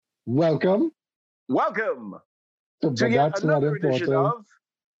Welcome. Welcome to But yet that's not another edition important. of,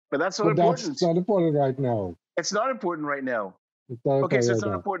 but that's not But that's important. not important right now. It's not important right now. It's not Okay, important so it's right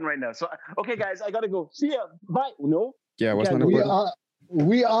not now. important right now. So, okay, guys, I gotta go. See ya. Bye. No, Yeah, we what's can't not do We it. important? are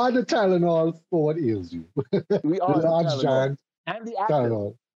we are the Tylenol for what ails you. The We are the large Tylenol giant and the active,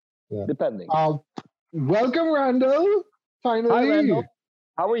 Tylenol. Yeah. depending. Welcome, Randall. Hi, Finally. Randall.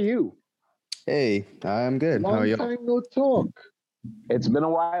 How are you? Hey, I'm good. How are Long y'all? time no talk. It's been a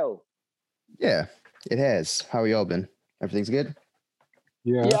while. Yeah, it has. How y'all been? Everything's good?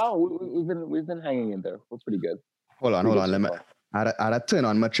 Yeah. Yeah, we've been hanging in there. We're pretty good. Hold on. Pretty Let good me. so I had to turn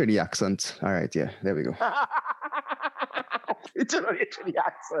on my Trinity accent. All right, yeah, there we go. far. It's an the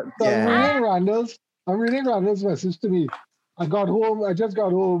accent. So Yeah. I'm reading Randall's message to me. I just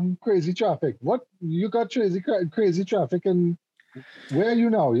got home, crazy traffic. What? You got crazy traffic, and where are you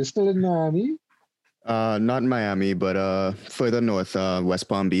now? You're still in Miami? Not Miami, but further north, West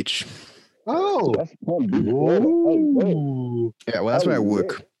Palm Beach. Oh. That's Palm Beach, Florida. Hey, Ooh. Yeah, well, that's where I Hey,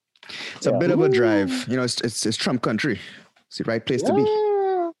 work. It's a Yeah. bit of a drive. Ooh. You know, it's Trump country. It's the right place to be.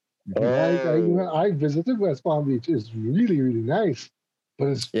 Yeah. Hey. I visited West Palm Beach. It's really, really nice. But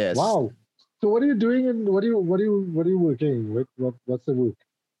it's Yes. wow. So what are you doing and what are you working? What's the work?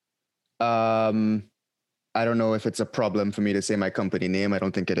 I don't know if it's a problem for me to say my company name. I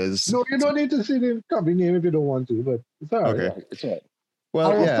don't think it is. No, you don't need to say the company name if you don't want to, but it's all right. Okay. Yeah, it's all right.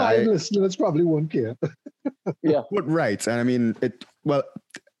 Well, Our yeah, 5 listeners probably won't care. Yeah. but right. And I mean, well,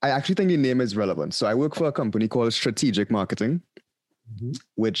 I actually think the name is relevant. So I work for a company called Strategic Marketing,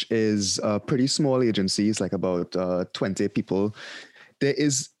 which is a pretty small agency. It's like about 20 people.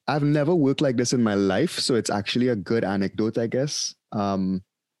 I've never worked like this in my life. So it's actually a good anecdote, I guess.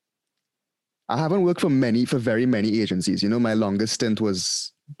 I haven't worked for very many agencies. You know, my longest stint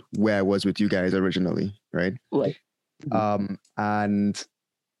was where I was with you guys originally, right? Right. And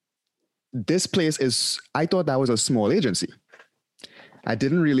this place I thought that was a small agency. I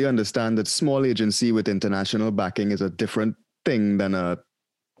didn't really understand that small agency with international backing is a different thing than a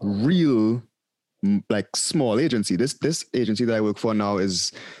real like small agency. This agency that I work for now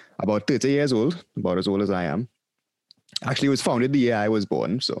is about 30 years old, about as old as I am. Actually, it was founded the year I was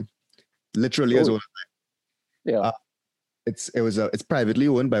born, so literally as old. Yeah. It's privately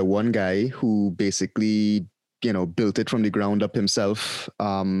owned by one guy who basically, you know, built it from the ground up himself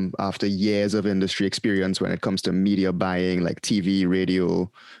after years of industry experience when it comes to media buying, like TV,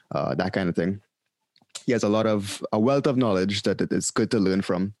 radio, that kind of thing. He has a wealth of knowledge that it is good to learn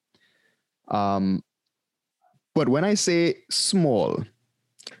from. But when I say small,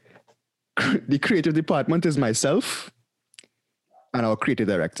 the creative department is myself and our creative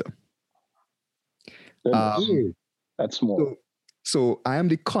director. That's small. So I am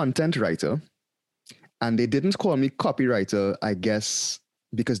the content writer, and they didn't call me copywriter, I guess,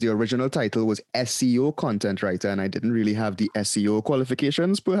 because the original title was SEO content writer, and I didn't really have the SEO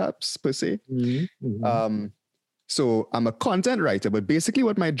qualifications, perhaps, per se. So I'm a content writer, but basically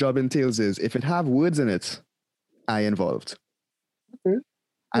what my job entails is if it have words in it, I involved. Okay.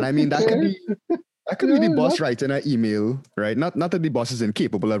 And I mean, that could be the boss writing an email, right? Not that the boss is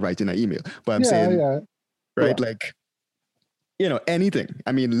incapable of writing an email, but I'm saying, right? Yeah. Like, you know, anything.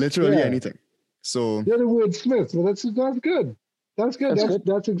 I mean, literally anything. So you're the wordsmith, but that's good. That's good.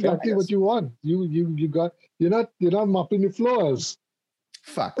 That's exactly what you want. You're not mopping the floors.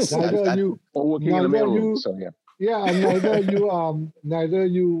 Facts. Neither you working in a mailroom. So yeah. Yeah, and neither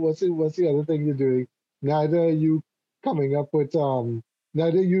you what's the other thing you're doing? Neither you coming up with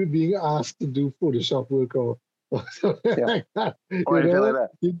neither you being asked to do Photoshop work or something like that. Or anything like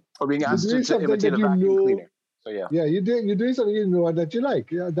that. Or being asked to imitate a vacuum cleaner. So yeah. Yeah, you're doing something you know that you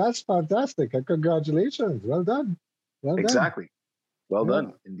like. Yeah, that's fantastic. And congratulations. Well done. Exactly. Well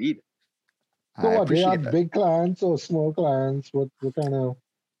done, indeed. So what, they are big clients or small clients? What kind of?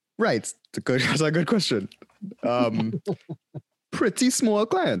 Right. That's a good question. Pretty small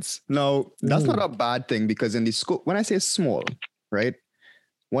clients. Now, that's not a bad thing because in the scope, when I say small, right?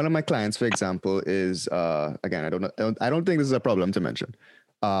 One of my clients, for example, is again, I don't think this is a problem to mention.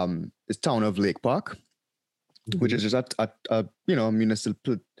 Is Town of Lake Park, which is just a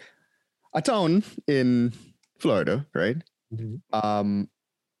municipal, a town in Florida, right?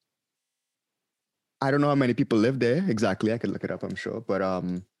 I don't know how many people live there exactly. I could look it up, I'm sure. But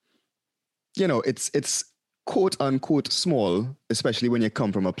you know, it's quote unquote small, especially when you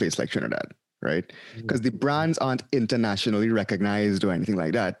come from a place like Trinidad, right? Because the brands aren't internationally recognized or anything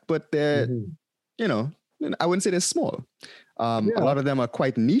like that. But they're, you know, I wouldn't say they're small. A lot of them are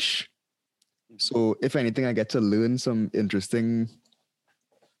quite niche. So if anything, I get to learn some interesting,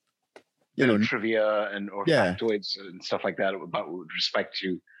 trivia or factoids and stuff like that with respect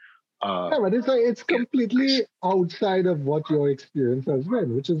to Yeah, but it's completely outside of what your experience has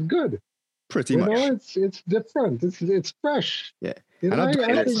been, which is good. Pretty much. It's different. It's fresh. Yeah. I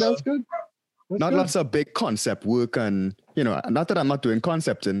think that's good. Not lots of big concept work, and not that I'm not doing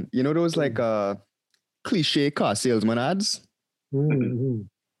concepting. Those like cliche car salesman ads. Mm-hmm.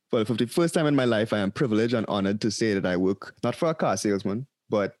 Well, for the first time in my life, I am privileged and honored to say that I work not for a car salesman,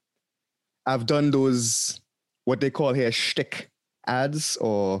 but I've done those what they call here shtick ads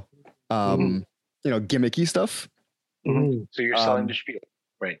or gimmicky stuff. Mm-hmm. So you're selling the spiel,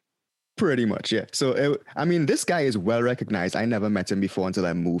 right? Pretty much, yeah. So this guy is well recognized. I never met him before until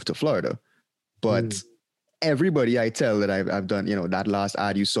I moved to Florida, but everybody I tell that I've done, that last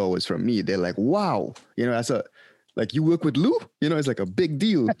ad you saw was from me. They're like, wow, that's like you work with Lou, it's like a big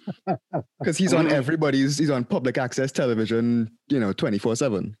deal because he's on he's on public access television,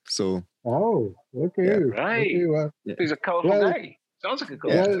 24/7. So. Oh, okay. Yeah, right. Okay, well, he's a colorful guy. Sounds like a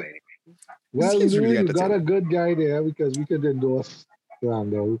colorful guy. Well, Lou, really you got a good guy there because we could endorse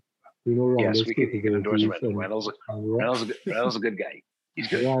Randall. Yes, we can endorse Randall. Randall's a good guy. He's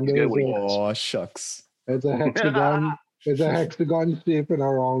good. He's good what he does. Oh, shucks. It's a hexagon. It's a hexagon shape in a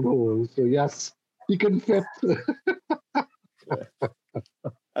round hole. So yes, he can fit.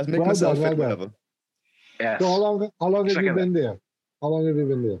 I'll make myself fit whatever. Yes. So how long have you been there? How long have you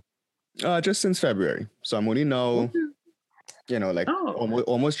been there? Just since February. So I'm only now,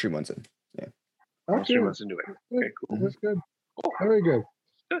 almost 3 months in. Yeah. Okay. 3 months into it. Okay, cool. That's good. Very good.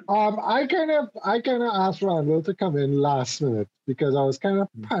 I kind of asked Randall to come in last minute because I was kind of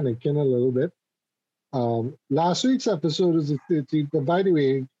panicking a little bit. Last week's episode was the 13th, but by the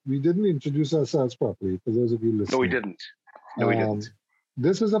way, we didn't introduce ourselves properly for those of you listening. No, we didn't.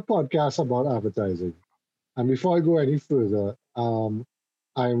 This is a podcast about advertising. And before I go any further,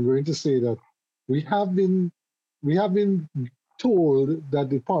 I am going to say that we have been told that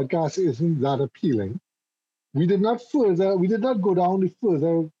the podcast isn't that appealing. We did not go down the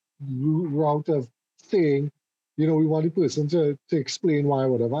further route of saying, we want the person to explain why,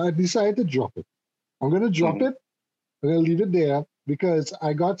 whatever. I decided to drop it. I'm going to drop it. I'm going to leave it there because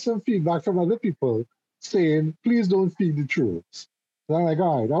I got some feedback from other people saying, please don't feed the trolls. So I'm like,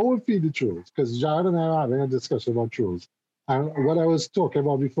 all right, I won't feed the trolls because Jared and I are having a discussion about trolls. And what I was talking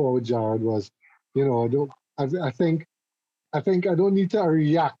about before with Jared was, I think I don't need to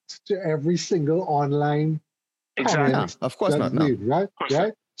react to every single online comment. Of course not. Made, right?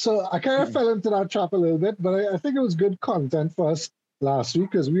 So I kind of fell into that trap a little bit, but I think it was good content for us last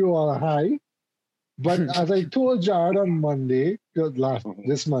week because we were all high. But as I told Jared on Monday,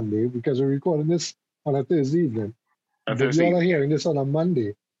 this Monday, because we're recording this on a Thursday evening, but you all are hearing this on a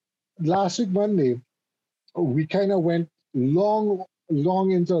Monday. Last week, Monday, we kind of went long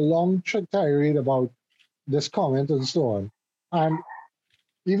into a long tirade about this comment and so on. And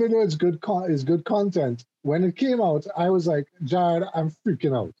even though it's good content, when it came out, I was like, Jared, I'm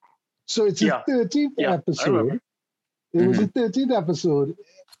freaking out. So it's the 13th episode. It was the 13th episode.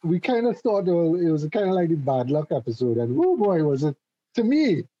 We kind of thought it was kind of like the bad luck episode. And oh boy, was it. To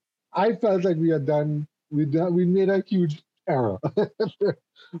me, I felt like we we made a huge error.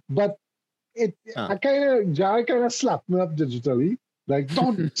 But Jared kind of slapped me up digitally. Like,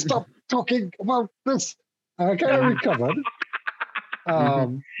 don't stop talking about this. And I kind of recovered.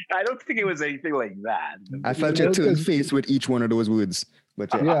 I don't think it was anything like that. I felt you turn face with each one of those words. But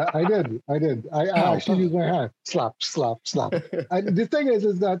yeah, I did. I actually used my hand. Slap. And the thing is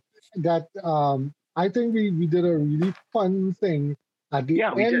that I think we did a really fun thing at the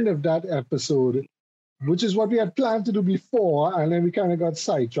end of that episode, which is what we had planned to do before, and then we kind of got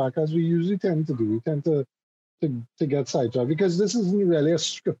sidetracked, as we usually tend to do. We tend to get sidetracked because this isn't really a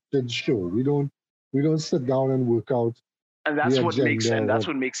scripted show. We don't sit down and work out. And that's what makes it, and that's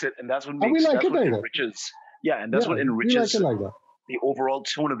what enriches. Yeah, and that's what enriches the overall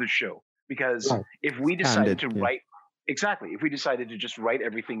tone of the show. Because if we decided if we decided to just write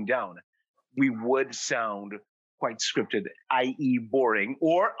everything down, we would sound quite scripted, i.e. boring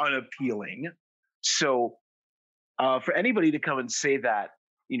or unappealing. So for anybody to come and say that,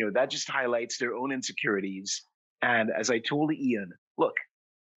 that just highlights their own insecurities. And as I told Ian, look,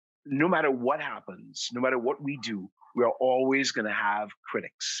 no matter what happens, no matter what we do, we are always going to have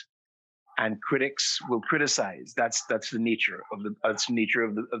critics, and critics will criticize. That's the nature of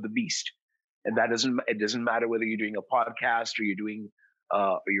the beast, and it doesn't matter whether you're doing a podcast or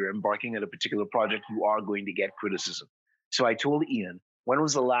you're embarking on a particular project. You are going to get criticism. So I told Ian, when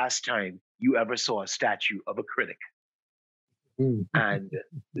was the last time you ever saw a statue of a critic? And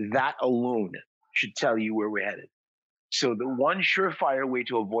that alone should tell you where we're headed. So the one surefire way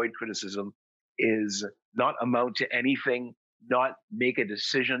to avoid criticism is not amount to anything not make a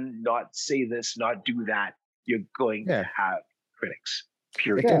decision, not say this, not do that, you're going to have critics.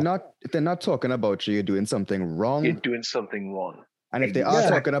 Period. If they're not talking about you, you're doing something wrong. You're doing something wrong. And if they are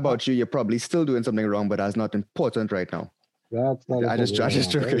talking about you, you're probably still doing something wrong, but that's not important right now. That's not. I just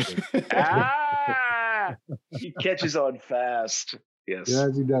joking. He catches on fast. Yes.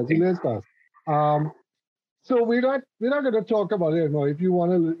 Yes, he does. He learns fast. So we're not going to talk about it anymore. If you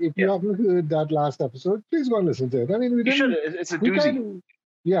haven't heard that last episode, please go and listen to it. I mean, you should. It's a doozy.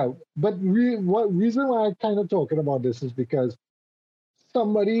 But reason why I'm kind of talking about this is because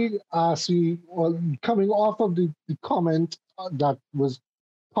somebody asked me, or coming off of the comment that was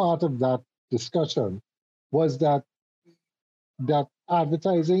part of that discussion, was that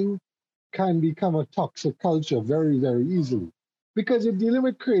advertising can become a toxic culture very, very easily. Because you're dealing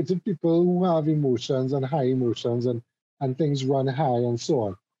with creative people who have emotions and high emotions and things run high and so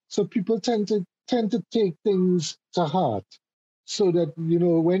on. So people tend to take things to heart. So that,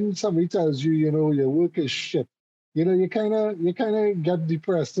 when somebody tells you, your work is shit, you kind of get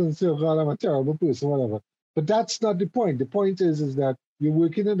depressed and say, oh God, I'm a terrible person, whatever. But that's not the point. The point is that you're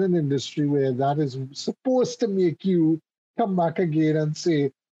working in an industry where that is supposed to make you come back again and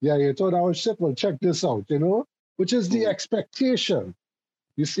say, yeah, you thought I was shit, well, check this out, which is the expectation,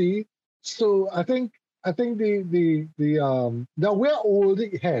 you see. So I think the now we're old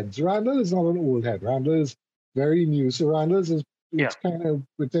heads. Randall is not an old head. Randall is very new. So Randall is kind of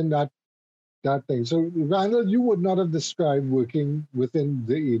within that thing. So Randall, you would not have described working within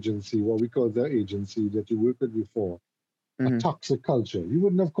the agency, what we call the agency that you worked with before, a toxic culture. You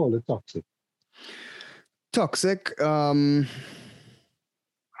wouldn't have called it toxic. Toxic.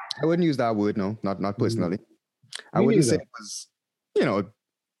 I wouldn't use that word. No, not personally. I wouldn't say it was,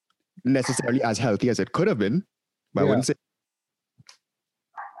 necessarily as healthy as it could have been, but I wouldn't say.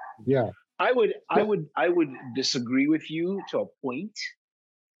 Yeah. I would disagree with you to a point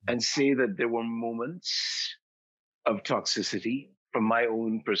and say that there were moments of toxicity from my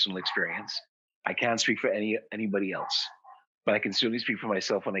own personal experience. I can't speak for anybody else, but I can certainly speak for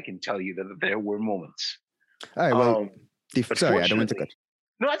myself, and I can tell you that there were moments. All right, well, sorry, I don't want to cut.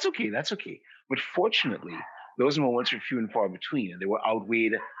 No, that's okay. That's okay. But fortunately, those moments were few and far between, and they were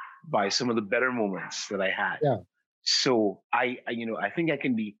outweighed by some of the better moments that I had. Yeah. So I think I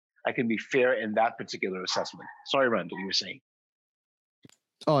can be fair in that particular assessment. Sorry, Randall, you were saying.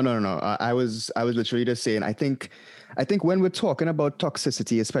 Oh no. I was literally just saying. I think when we're talking about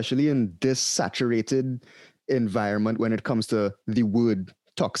toxicity, especially in this saturated environment, when it comes to the word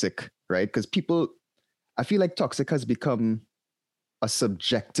toxic, right? Because I feel like toxic has become a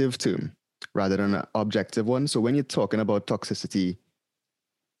subjective term rather than an objective one. So when you're talking about toxicity,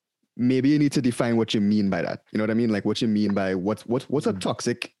 maybe you need to define what you mean by that. You know what I mean? Like what you mean by what's a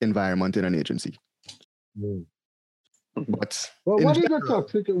toxic environment in an agency. But what is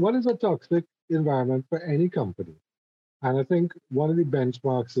a toxic environment for any company? And I think one of the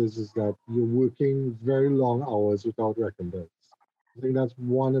benchmarks is that you're working very long hours without recompense. I think that's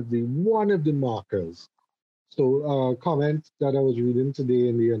one of the markers. So a comment that I was reading today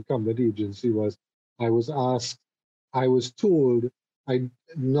in the Incumbent Agency was, I was told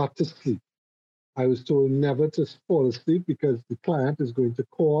not to sleep. I was told never to fall asleep because the client is going to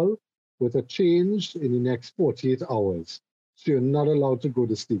call with a change in the next 48 hours. So you're not allowed to go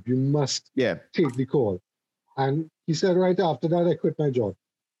to sleep. You must take the call. And he said right after that, I quit my job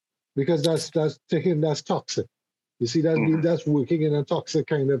because that's to him, that's toxic. You see, that's working in a toxic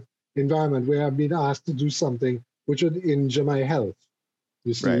kind of environment where I've been asked to do something which would injure my health.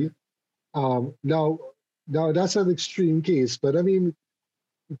 You see? Right. Now that's an extreme case, but I mean,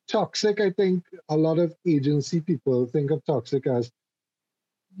 toxic, I think a lot of agency people think of toxic as,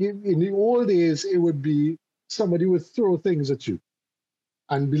 in the old days, it would be somebody would throw things at you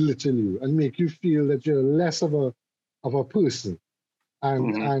and belittle you and make you feel that you're less of a person.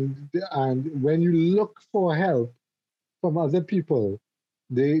 And when you look for help from other people,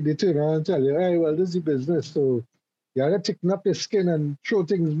 they turn around and tell you, hey, well, this is your business, so you gotta tighten up your skin and throw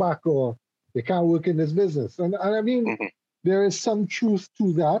things back, or you can't work in this business. And I mean, there is some truth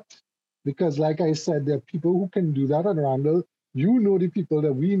to that, because like I said, there are people who can do that. And Randall, you know the people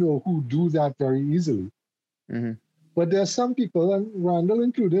that we know who do that very easily. But there are some people, and Randall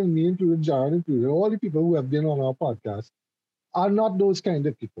included, and me included, Jared included, all the people who have been on our podcast are not those kind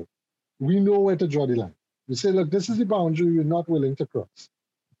of people. We know where to draw the line. We say, look, this is the boundary we're not willing to cross.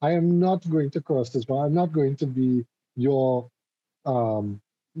 I am not going to cross this boundary. I'm not going to be your,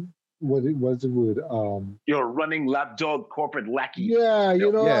 what's the word? Your running lapdog corporate lackey. Yeah,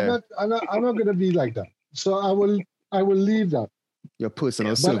 I'm not going to be like that. So I will leave that. Your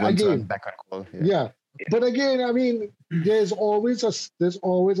personal servant and back and call. Yeah, But again, I mean, there's always,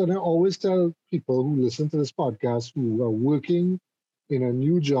 and I always tell people who listen to this podcast who are working in a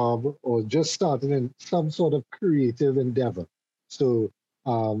new job or just starting in some sort of creative endeavor. So,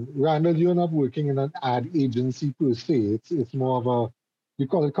 Randall, you're not working in an ad agency per se. It's more of a, we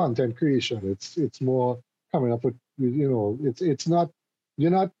call it content creation. It's more coming up with, it's not,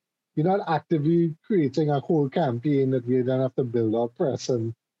 you're not you're not actively creating a whole campaign that we then have to build our press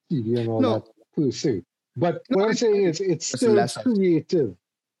and TV and all that per se. But what I'm saying is it's still creative.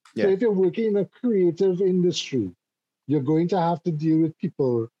 Yeah. So if you're working in a creative industry, you're going to have to deal with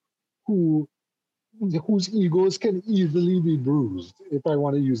people whose egos can easily be bruised, if I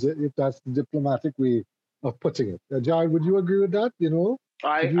want to use it, if that's the diplomatic way of putting it. Jared, would you agree with that?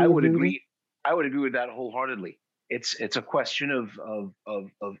 I would agree. I would agree with that wholeheartedly. It's a question of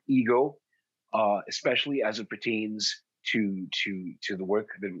ego, especially as it pertains to the work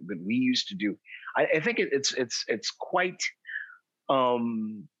that we used to do. I think it's quite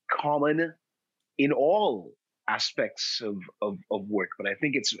common in all aspects of work, but I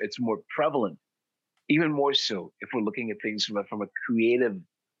think it's more prevalent, even more so if we're looking at things from a creative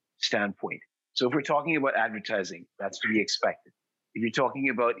standpoint. So if we're talking about advertising, that's to be expected. If you're talking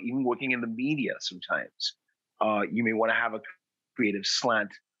about even working in the media, sometimes you may want to have a creative slant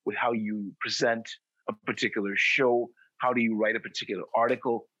with how you present a particular show. How do you write a particular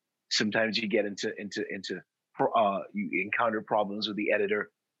article? Sometimes you get into you encounter problems with the editor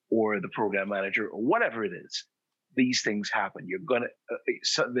or the program manager or whatever it is. These things happen. You're gonna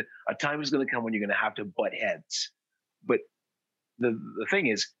a time is gonna come when you're gonna have to butt heads. But the thing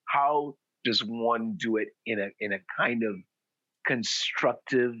is, how does one do it in a kind of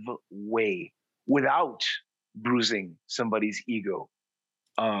constructive way without bruising somebody's ego?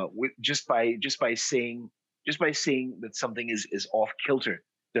 Just by saying that something is off kilter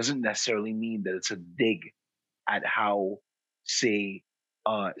doesn't necessarily mean that it's a dig at how, say,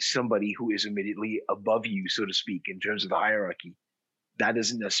 somebody who is immediately above you, so to speak, in terms of the hierarchy. That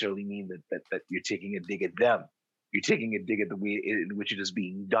doesn't necessarily mean that you're taking a dig at them. You're taking a dig at the way in which it is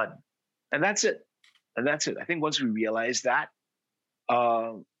being done, and that's it. I think once we realize that,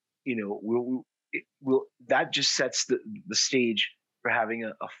 that just sets the stage for having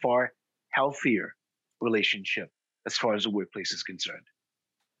a far healthier relationship as far as the workplace is concerned.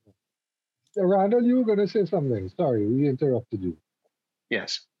 Randall, you were going to say something. Sorry, we interrupted you.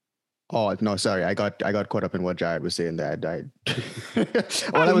 Yes. Oh no, sorry. I got caught up in what Jared was saying there.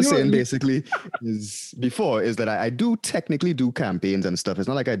 All I was saying basically is that I do technically do campaigns and stuff. It's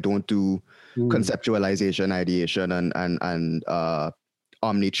not like I don't do conceptualization, ideation, and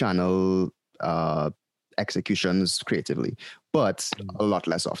omni-channel executions creatively, but a lot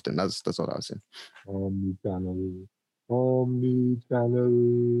less often. That's all I was saying.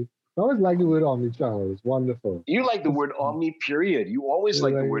 Omni-channel. I always like the word omni-channel. It's wonderful. You like the word omni, period. You always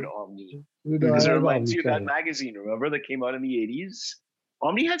like the word omni. Because it reminds you of that magazine, remember, that came out in the 80s?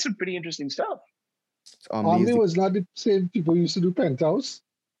 Omni had some pretty interesting stuff. Omni was not the same people used to do Penthouse.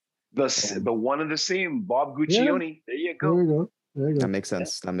 The one and the same, Bob Guccione. Yeah. There you go. That makes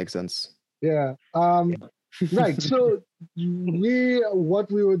sense. That makes sense. Yeah. Right. So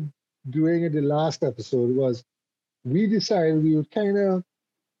what we were doing in the last episode was we decided we would kind of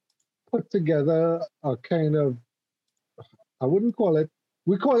put together a kind of, I wouldn't call it,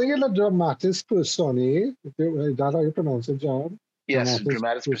 we're calling it a dramatis personae. Is that how you pronounce it, John? Yes,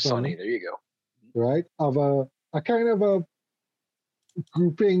 dramatis personae. There you go. Right? Of a kind of a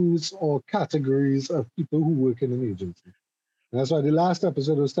groupings or categories of people who work in an agency. And that's why the last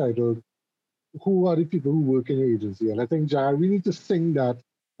episode was titled, Who Are the People Who Work in Your Agency? And I think, Jared, we need to sing that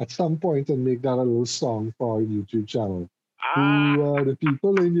at some point and make that a little song for our YouTube channel. Who are the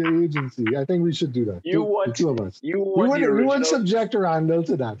people in your agency? I think we should do that. The two of us. We would subject Randall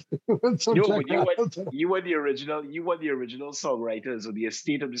to that. You were the original songwriters or the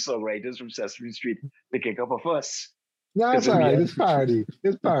estate of the songwriters from Sesame Street to kick up a fuss. No, it's all right. It's parody.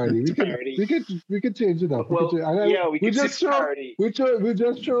 It's parody. We could change it up. We could just parody. We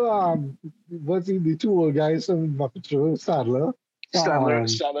just show what's the two old guys from Muppet Show, Statler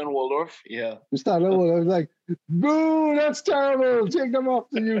and Waldorf, yeah. Statler and Waldorf like, boo, that's terrible. Take them off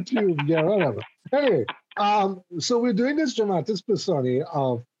the YouTube. Yeah, whatever. Anyway, so we're doing this dramatis personae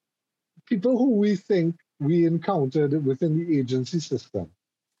of people who we think we encountered within the agency system.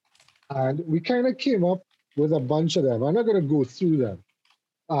 And we kind of came up with a bunch of them. I'm not going to go through them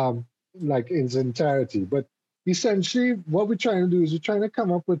like in its entirety, but essentially what we're trying to do is we're trying to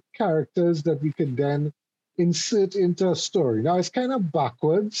come up with characters that we could then insert into a story. Now it's kind of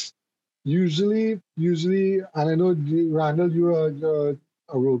backwards. Usually, and I know Randall, you're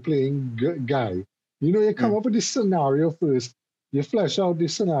a role-playing guy. You come up with this scenario first, you flesh out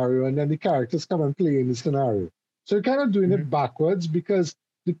this scenario, and then the characters come and play in the scenario. So you're kind of doing it backwards because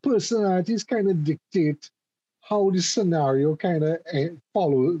the personalities kind of dictate how the scenario kind of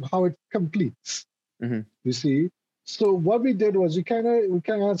follows, how it completes. You see? So what we did was we kind of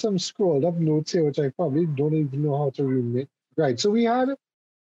had some scrolled up notes here, which I probably don't even know how to remake. Right. So we had a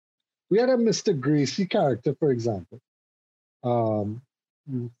Mr. Gracie character, for example. I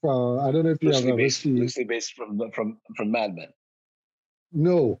don't know if you have ever seen. Loosely based from Mad Men.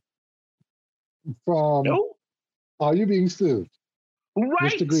 No. No. Are You Being Served?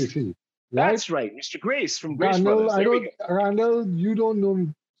 Right. Mr. Gracie. Right? That's right. Mr. Grace from Grace Brothers. Randall, you don't know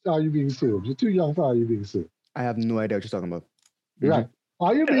Are You Being Served? You're too young for Are You Being Served. I have no idea what you're talking about. Right.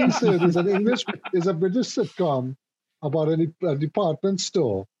 Are You Being Served is a British sitcom about a department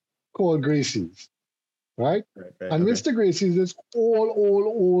store called Gracie's. Right? And okay. Mr. Gracie's this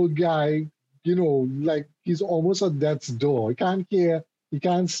old guy, like he's almost at death's door. He can't hear, he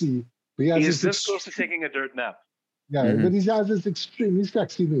can't see. He is this close to taking a dirt nap. Yeah, but he has this extremely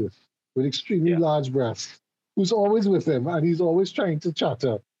sexy nurse with extremely large breasts who's always with him, and he's always trying to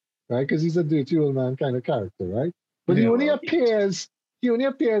chatter, right? Because he's a dirty old man kind of character, right? But he only appears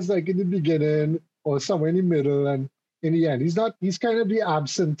like in the beginning or somewhere in the middle, and in the end. He's kind of the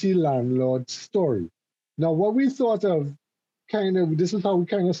absentee landlord story. Now, what we thought of this is how we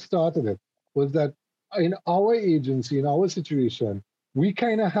kind of started it, was that in our agency, in our situation, we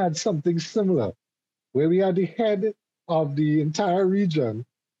kind of had something similar, where we had the head of the entire region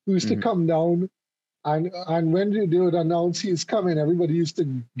who used to come down, and when they would announce he's coming, everybody used to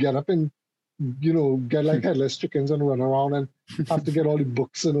get up and, get like headless chickens and run around and have to get all the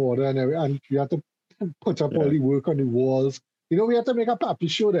books in order, and you had to put up all the work on the walls. We had to make a pappy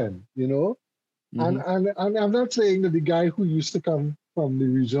show then, And I'm not saying that the guy who used to come from the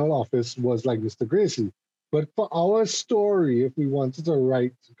regional office was like Mr. Gracie, but for our story, if we wanted to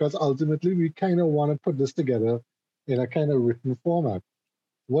write, because ultimately we kind of want to put this together in a kind of written format.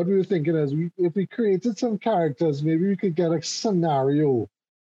 What we were thinking is, if we created some characters, maybe we could get a scenario,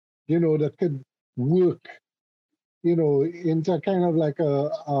 that could work, into kind of like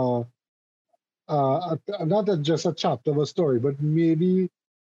not just a chapter of a story, but maybe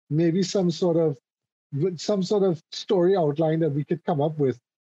some sort of story outline that we could come up with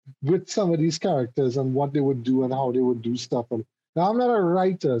some of these characters and what they would do and how they would do stuff. And now I'm not a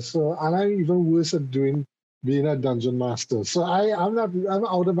writer, and I'm even worse at being a dungeon master. So I'm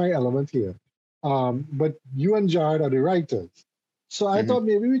out of my element here. But you and Jared are the writers. So I thought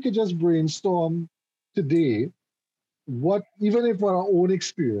maybe we could just brainstorm today even if for our own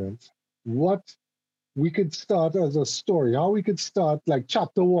experience, what we could start as a story, how we could start like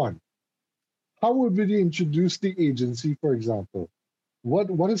chapter 1. How would we introduce the agency, for example?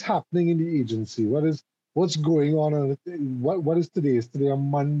 What is happening in the agency? What's going on? What is today? Is today a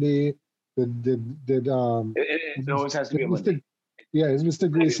Monday? It always has to be a Monday. Yeah, is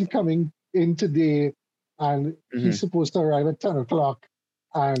Mr. Gracie coming in today? And he's supposed to arrive at 10 o'clock,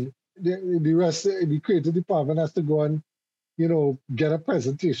 and the rest, the creative department has to go and, get a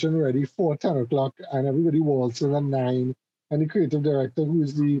presentation ready for 10 o'clock, and everybody waltzes at 9, and the creative director,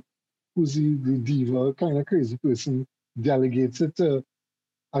 who's the diva kind of crazy person, delegates it to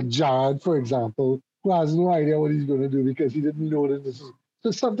a Jared, for example, who has no idea what he's going to do because he didn't know that this is.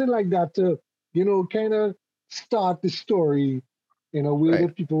 So something like that to, kind of start the story in a way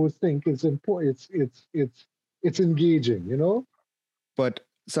that people would think is important. It's engaging, But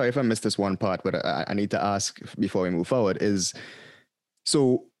sorry if I missed this one part, but I need to ask before we move forward is,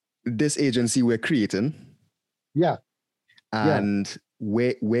 so this agency we're creating. Yeah. And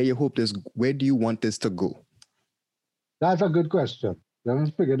where you hope this, where do you want this to go? That's a good question.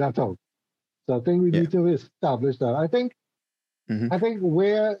 Let's figure that out. So I think we need to establish that. I think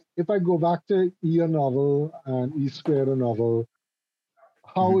where, if I go back to E a novel and E Squared a novel,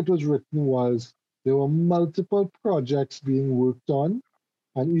 how it was written was there were multiple projects being worked on,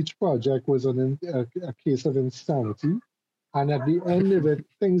 and each project was a case of insanity. And at the end of it,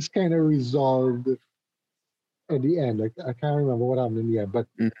 things kind of resolved at the end. I can't remember what happened in the end, but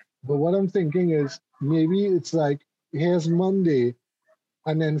what I'm thinking is maybe it's like, here's Monday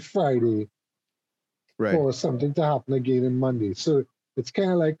and then Friday for something to happen again in Monday. So it's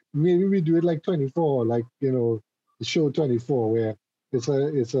kind of like, maybe we do it like 24, like, the show 24, where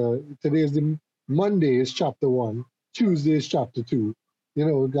today is the Monday is chapter 1, Tuesday is chapter 2,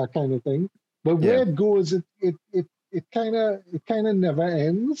 that kind of thing. But where it goes, it kind of never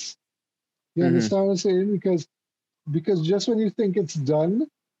ends. You understand what I'm saying? Because just when you think it's done,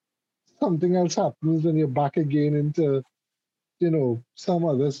 something else happens and you're back again into, some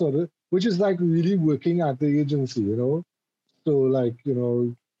other sort of. which is like really working at the agency, you know. So like, you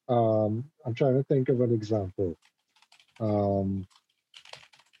know, I'm trying to think of an example. So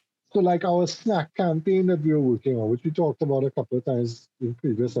like our snack campaign that we were working on, which we talked about a couple of times in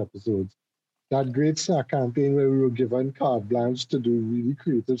previous episodes, that great snack campaign where we were given carte blanche to do really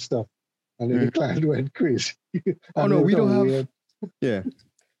creative stuff. And then the client went crazy. Oh no, we don't have, yeah,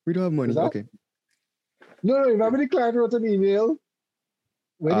 we don't have money. Okay. No, remember the client wrote an email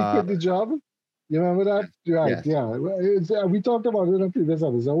when he quit the job? You remember that? Right, yeah. We talked about it in a previous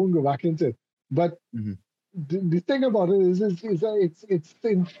episode. I won't go back into it. But the thing about it is that it's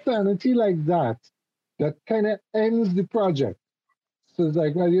insanity like that kind of ends the project. So it's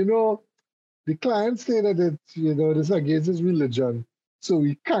like, well, you know, the clients say that it's, you know, this against his religion, so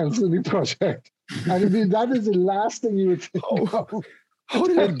we cancel the project. And I mean, that is the last thing you would think. How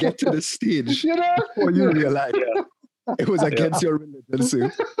did it get to this stage? You know? Before you realized it was against your religion,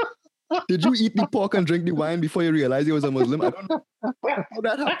 Sue. Did you eat the pork and drink the wine before you realized you was a Muslim? I don't know how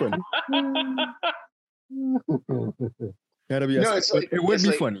that happened. It would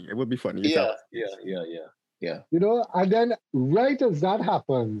be funny. It would be funny. Yeah. You know, and then right as that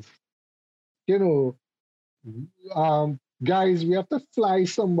happens, you know, guys, we have to fly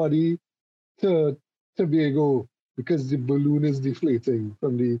somebody to Tobago because the balloon is deflating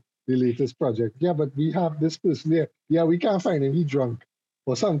from the latest project. Yeah, but we have this person there. Yeah, we can't find him. He's drunk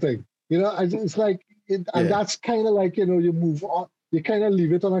or something. You know, it's like, and that's kind of like, you know, you move on, you kind of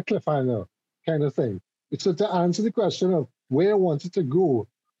leave it on a cliffhanger kind of thing. So to answer the question of where I wanted to go,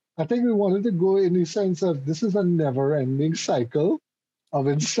 I think we wanted to go in the sense of this is a never-ending cycle of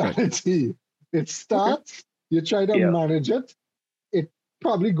insanity. It starts, you try to manage it, it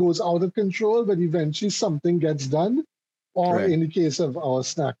probably goes out of control, but eventually something gets done, or in the case of our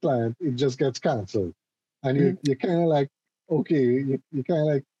snack client, it just gets canceled. And you're kind of like, okay, you kind of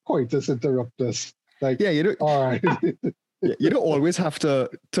like coitus interruptus. Like, you don't, all right. You don't always have to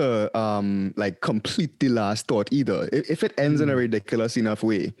like complete the last thought either. If it ends in a ridiculous enough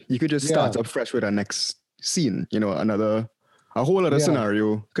way, you could just start up fresh with a next scene. You know, a whole other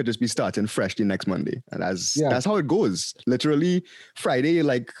scenario could just be starting fresh the next Monday, and that's how it goes. Literally, Friday,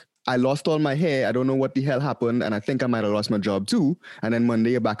 like I lost all my hair. I don't know what the hell happened, and I think I might have lost my job too. And then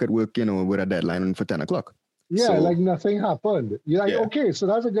Monday, you're back at work, you know, with a deadline for 10 o'clock. Yeah, so, like nothing happened. You're like, okay, so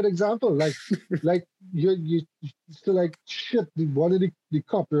that's a good example. Like, like you so like shit. One of the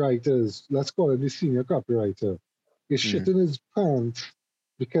copywriters, let's call it the senior copywriter, is shitting his pants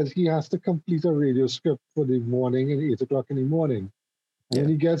because he has to complete a radio script for the morning at 8 o'clock in the morning. And when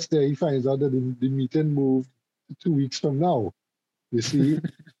he gets there, he finds out that the meeting moved 2 weeks from now. You see,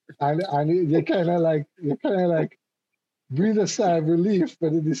 and you're kind of like breathe a sigh of relief,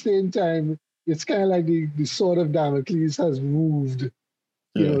 but at the same time, it's kind of like the sword of Damocles has moved,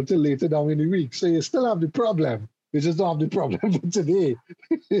 you know, to later down in the week. So you still have the problem. You just don't have the problem for today.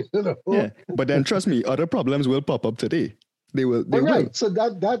 You know? Yeah, but then trust me, other problems will pop up today. They will. Right. So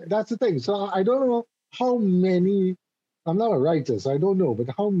that's the thing. So I don't know how many. I'm not a writer, so I don't know.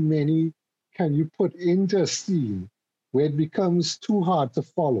 But how many can you put into a scene where it becomes too hard to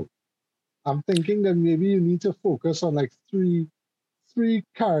follow? I'm thinking that maybe you need to focus on like three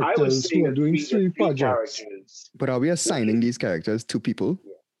characters who are doing three projects. But are we assigning these characters to people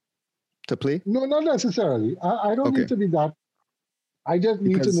to play? No, not necessarily. I don't need to be that. I just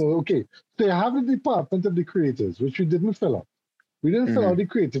need to know, okay, so you have the department of the creators, which we didn't fill up. We didn't fill out the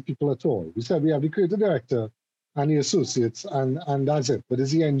creative people at all. We said we have the creative director and the associates, and that's it. But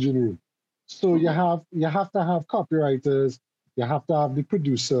it's the engine room. So you have to have copywriters, you have to have the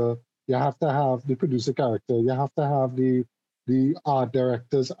producer, you have to have the producer character, you have to have the art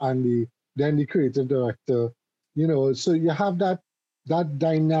directors and then the creative director, you know, so you have that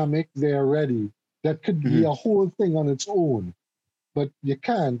dynamic there ready. That could be a whole thing on its own, but you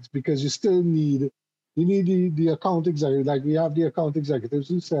can't because you still need the account executive. Like we have the account executives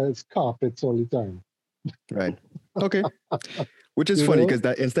who sells carpets all the time. Right. Okay. Which is funny because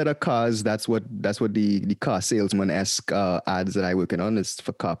that instead of cars, that's what the car salesman-esque ads that I working on is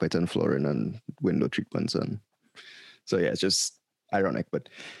for carpet and flooring and window treatments and. So yeah, it's just ironic. But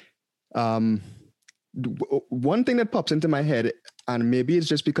one thing that pops into my head, and maybe it's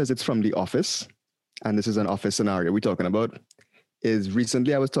just because it's from The Office, and this is an office scenario we're talking about, is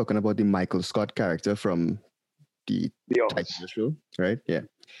recently I was talking about the Michael Scott character from the Office show, right? Yeah.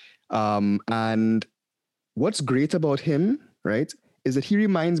 And what's great about him, right, is that he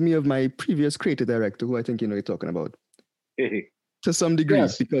reminds me of my previous creative director, who I think you know you're talking about, to some degree,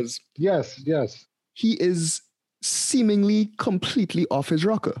 because he is seemingly completely off his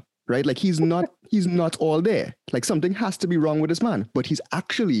rocker, right? Like he's not all there. Like something has to be wrong with this man, but he's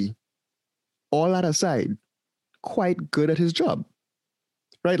actually all that aside, quite good at his job.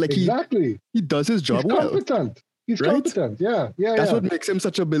 Right? Like exactly. He does his job He's competent. well. He's right? competent. Yeah. That's what makes him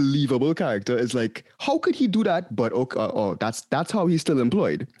such a believable character. Is like, how could he do that? But that's how he's still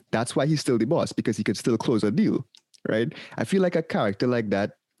employed. That's why he's still the boss, because he could still close a deal. Right? I feel like a character like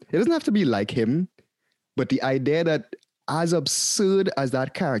that, it doesn't have to be like him, but the idea that as absurd as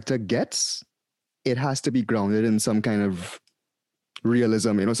that character gets, it has to be grounded in some kind of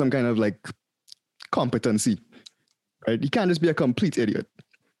realism, some kind of like competency. Right? He can't just be a complete idiot.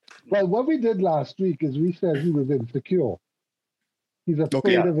 Well, what we did last week is we said he was insecure. He's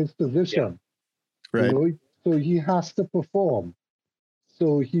afraid of his position. Yeah. Right. So he has to perform.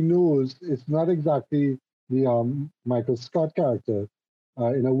 So he knows it's not exactly the Michael Scott character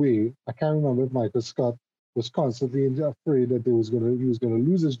in a way. I can't remember if Michael Scott was constantly afraid that he was gonna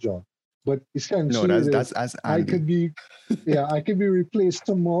lose his job. But essentially, no, that's as Andy. I could be replaced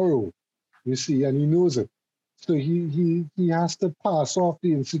tomorrow. You see, and he knows it. So he has to pass off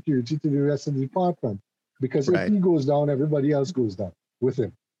the insecurity to the rest of the department, because if he goes down, everybody else goes down with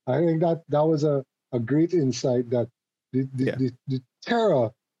him. I think that was a great insight, that the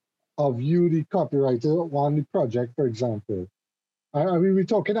terror of you, the copywriter on the project, for example. I mean, we're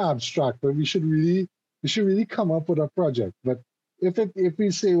talking abstract, but we should really come up with a project. But if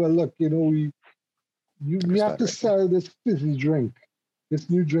we say, well, look, we have to sell this fizzy drink, this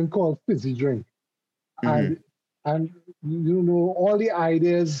new drink called fizzy drink, and all the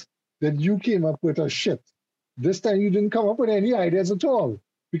ideas that you came up with are shit. This time you didn't come up with any ideas at all,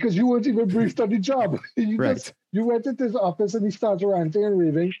 because you weren't even briefed on the job. You went into his office and he started ranting and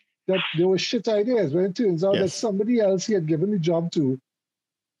raving that there were shit ideas. When it turns out that somebody else he had given the job to,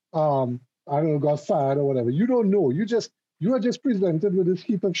 I don't know, got fired or whatever. You don't know. You are just presented with this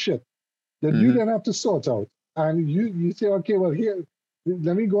heap of shit that you then have to sort out. And you say, okay, well, here,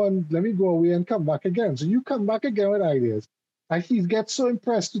 let me go away and come back again. So you come back again with ideas. And he gets so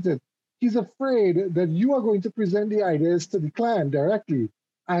impressed with it. He's afraid that you are going to present the ideas to the client directly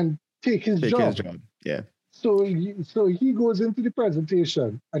and take his job. Yeah. So he goes into the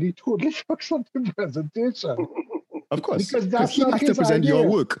presentation and he totally fucks up the presentation. Of course. Because that's he not has his to present idea. your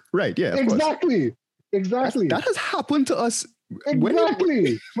work. Right, yeah. Exactly. That has happened to us.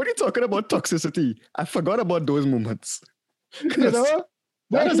 Exactly. When you're talking about toxicity, I forgot about those moments.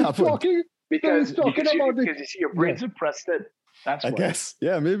 That has happened. Because you see, your brain's impressed it. That's I guess.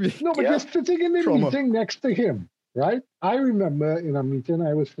 Yeah, maybe. No, but you're sitting in the meeting next to him, right? I remember in a meeting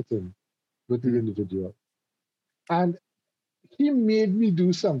I was sitting with the individual, and he made me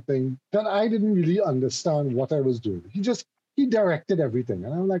do something that I didn't really understand what I was doing. He directed everything.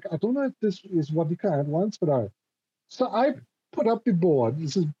 And I'm like, I don't know if this is what the client wants, but so I put up the board.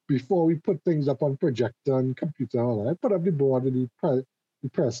 This is before we put things up on projector and computer and all that. I put up the board with the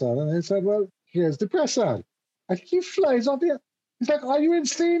press ad, and I said, well, here's the press ad. And he flies out there. He's like, are you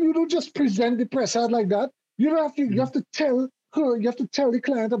insane? You don't just present the press ad like that. You have to tell her, you have to tell the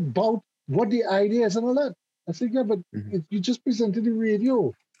client about what the idea is and all that. I said, yeah, but you just presented the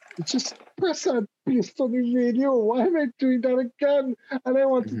radio. It's just press ad based on the radio. Why am I doing that again? And I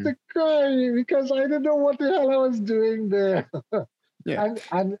wanted to cry because I didn't know what the hell I was doing there. Yeah.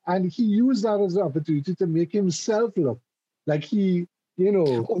 And he used that as an opportunity to make himself look like he,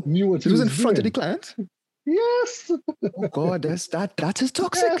 knew what he was in doing. Front of the client? Yes. Oh God, that is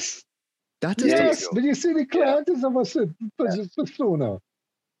toxic. Yes. That is toxic. But you see, the client is of a persona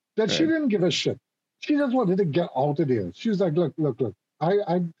that she didn't give a shit. She just wanted to get out of there. She was like, look.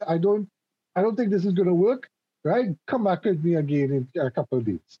 I don't think this is going to work, right? Come back with me again in a couple of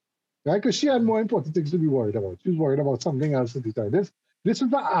days, right? Because she had more important things to be worried about. She was worried about something else at the time. This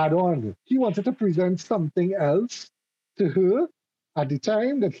was the add-on. He wanted to present something else to her at the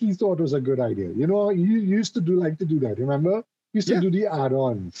time that he thought was a good idea. You used to do that. Remember? You used to do the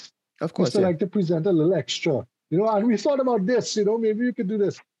add-ons. Of course, like to present a little extra. And we thought about this. Maybe you could do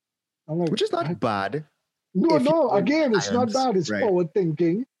this. I'm like, which is not bad. No. Again, it's not bad. It's forward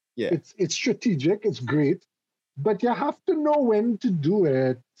thinking. Yeah. It's strategic. It's great, but you have to know when to do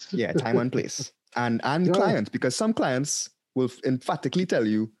it. Yeah, time and place, and clients, because some clients will emphatically tell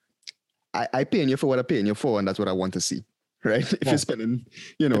you, "I paying you for what I'm paying you for, and that's what I want to see." Right? If you're spending,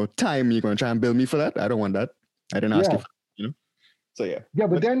 time, you're going to try and bill me for that. I don't want that. I didn't ask you. So yeah. Yeah,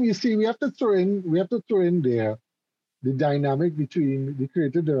 but then you see, we have to throw in there the dynamic between the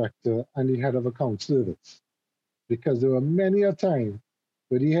creative director and the head of account service, because there were many a time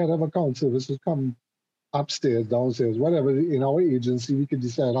where the head of account service would come upstairs, downstairs, whatever. In our agency, we could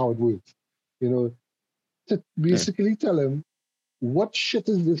decide how it works. To basically tell him, what shit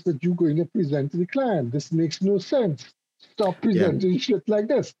is this that you're going to present to the client? This makes no sense. Stop presenting shit like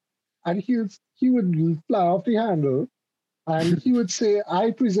this. and he would fly off the handle, and he would say,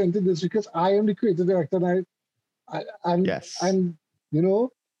 "I presented this because I am the creative director." And Yes. and you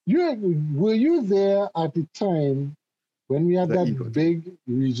know, were you there at the time when we had that big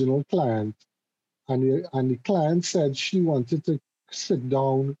regional client, and the client said she wanted to sit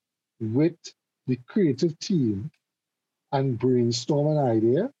down with the creative team and brainstorm an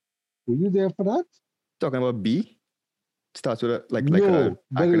idea? Were you there for that? Talking about B? Starts with a like no, a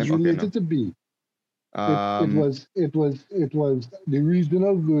but it was acronym. related to B. It was the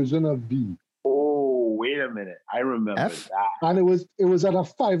regional version of B. Oh, wait a minute! I remember that. And it was at a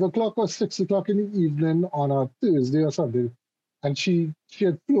 5 o'clock or 6 o'clock in the evening on a Thursday or something, and she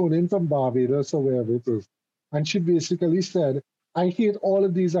had flown in from Barbados or wherever it is, and she basically said, "I hate all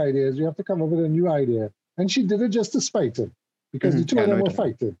of these ideas. You have to come up with a new idea." And she did it just to spite him, because the two of them were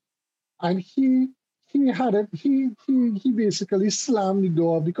fighting, and he had it. He basically slammed the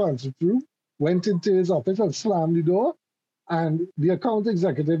door of the concert room, went into his office and slammed the door, and the account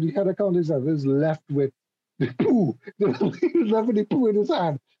executive, the head account executive, is left with the poo. He was left with the poo in his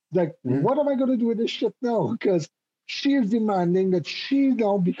hand. Like, what am I going to do with this shit now? Because she is demanding that she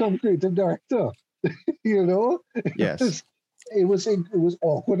now become creative director. You know? Yes. It was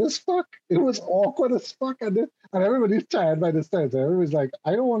awkward as fuck. It was awkward as fuck. And everybody's tired by this time. So everybody's like,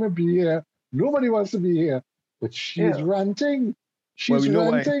 I don't want to be here. Nobody wants to be here. But she's ranting. She's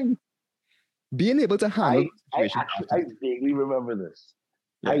ranting. Being able to handle I vaguely remember this.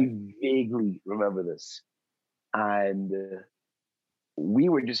 Yeah. I vaguely remember this. And we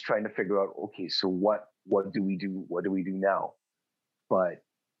were just trying to figure out, okay, so what do we do? What do we do now? But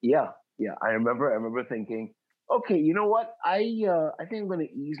yeah, I remember thinking, okay, you know what? I think I'm going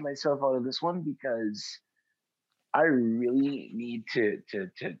to ease myself out of this one, because I really need to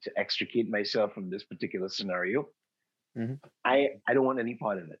extricate myself from this particular scenario. Mm-hmm. I don't want any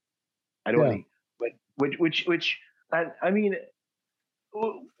part of it. I don't want any, but which I mean,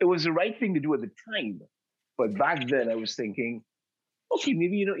 it was the right thing to do at the time. But back then I was thinking, okay,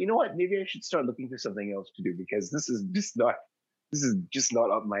 maybe you know what? Maybe I should start looking for something else to do, because this is just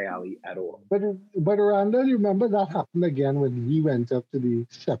not up my alley at all. But Randall, you remember that happened again when we went up to the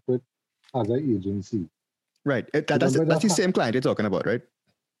separate other agency. Right. That's the same client you're talking about, right?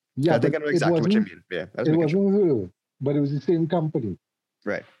 Yeah, I think I know exactly what you mean. Yeah, it wasn't her, but it was the same company.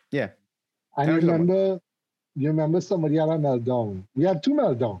 Right. Yeah. And you remember somebody had a meltdown. We had two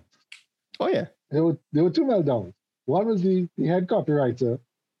meltdowns. Oh yeah. There were two meltdowns. One was the head copywriter.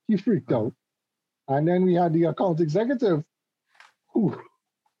 He freaked out. And then we had the account executive who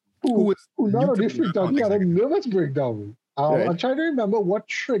not only freaked out, he had a nervous breakdown. Right. I'm trying to remember what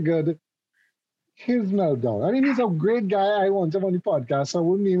triggered his meltdown. I mean, he's a great guy. I want him on the podcast, so I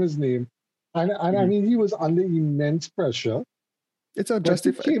won't name his name. And I mean, he was under immense pressure. It's a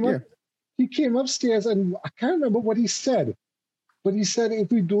justified. He came upstairs, and I can't remember what he said, but he said,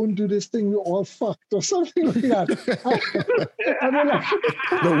 "If we don't do this thing, we're all fucked," or something like that. And we're like,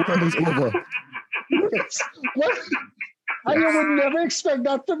 the world is over. I would never expect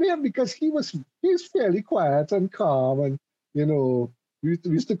that from him, because he's fairly quiet and calm, and we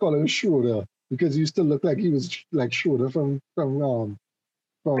used to call him Schroeder, because he used to look like he was like Schroeder from Charlie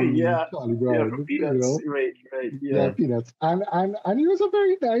Brown, Peanuts, right, yeah, Peanuts, and he was a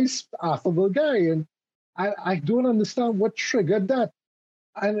very nice, affable guy, and I don't understand what triggered that,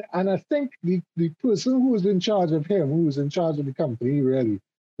 and I think the person who was in charge of him, who was in charge of the company, really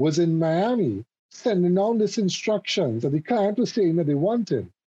was in Miami, sending down this instructions that the client was saying that they wanted,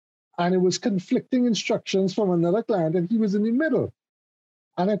 and it was conflicting instructions from another client, and he was in the middle,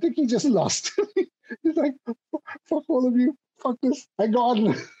 and I think he just lost. He's like, "Fuck all of you. Fuck this. I'm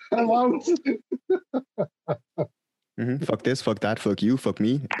gone. I'm out." Fuck this, fuck that, fuck you, fuck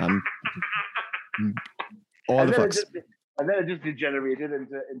me. All the fucks. And then it just degenerated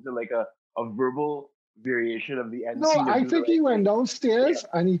into like a verbal variation of the end. No, I think he went downstairs,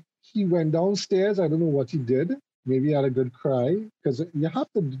 and he went downstairs. I don't know what he did. Maybe he had a good cry, because you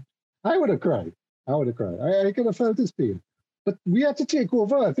have to. I would have cried. I could have felt his pain. But we had to take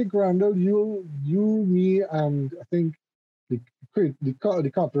over. I think, Randall, you, me, and I think the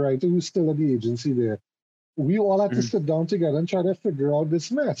copywriter who's still at the agency there, we all had to sit down together and try to figure out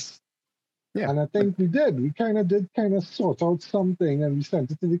this mess. Yeah. And I think we did. We kind of sort out something, and we sent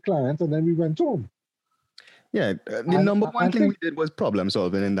it to the client, and then we went home. Yeah. The number one thing we did was problem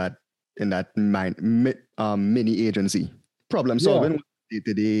solving in that mini agency. Problem solving was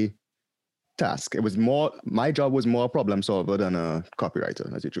day-to-day task. It was more, my job was more problem solver than a copywriter,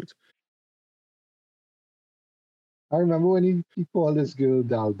 that's the truth. I remember when he called this girl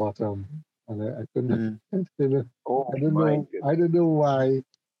Dal Bottom, and I couldn't. I don't know why.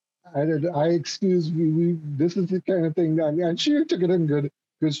 I excuse me. This is the kind of thing that, and she took it in good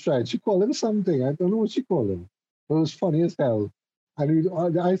stride. She called him something. I don't know what she called him. But it was funny as hell.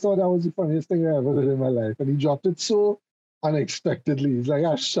 And I thought that was the funniest thing I ever did in my life. And he dropped it so unexpectedly. He's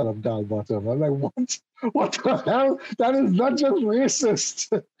like, shut up, Dal Bottom. I'm like, what? What the hell? That is not just racist.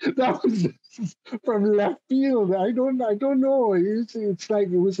 That was just from left field. I don't know. It's like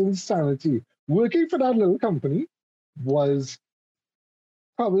it was insanity. Working for that little company was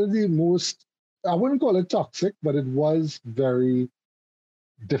probably the most, I wouldn't call it toxic, but it was very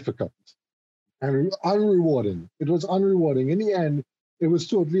difficult and unrewarding. It was unrewarding. In the end, it was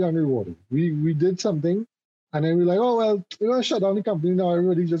totally unrewarding. We did something and then we're like, oh, well, we're going to shut down the company now.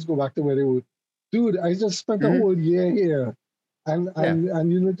 Everybody just go back to where they were. Dude, I just spent a whole year here. And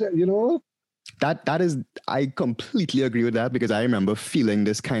you know, that is, I completely agree with that, because I remember feeling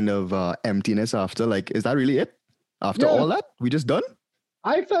this kind of emptiness after, like, is that really it? After all that, we just done?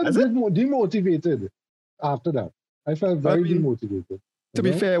 I felt demotivated after that. I felt very demotivated. To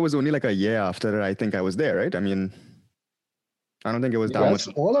be fair, it was only like a year after I think I was there, right? I mean, I don't think it was that much.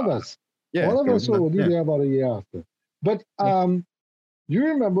 All of us. Yeah, all of us were only there about a year after. But you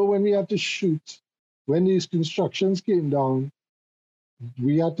remember when we had to shoot, when these constructions came down,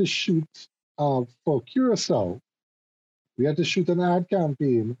 we had to shoot for Curacao. We had to shoot an ad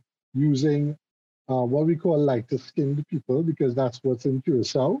campaign using what we call lighter-skinned people, because that's what's in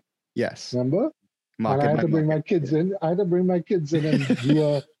Curacao. Yes. Remember? And I had to bring my kids in. I had to bring my kids in and do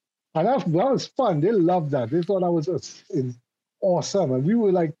a... And that was fun. They loved that. They thought that was awesome. And we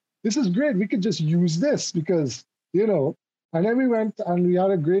were like, this is great. We could just use this because, you know... And then we went and we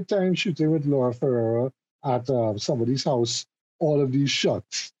had a great time shooting with Laura Ferreira at somebody's house, all of these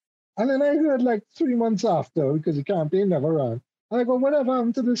shots. And then I heard like 3 months after, because the campaign never ran, and I go, whatever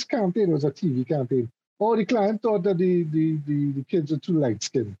happened to this campaign? It was a TV campaign. Oh, the client thought that the kids are too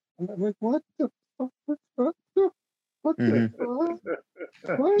light-skinned. And I'm like, what the fuck? What the fuck?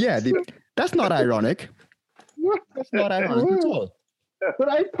 What? Yeah, that's not ironic. That's not ironic at all. But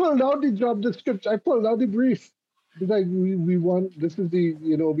I pulled out the job description. I pulled out the brief. It's like, we want, this is the,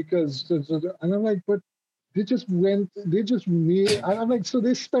 you know, because, and I'm like, but they just made, and I'm like, so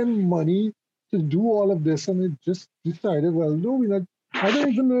they spend money to do all of this, and they just decided, well, no, we're not, I don't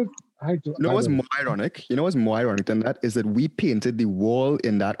even know. You know what's more ironic? You know what's more ironic than that is that we painted the wall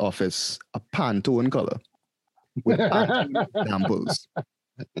in that office a Pantone color with Pantone examples.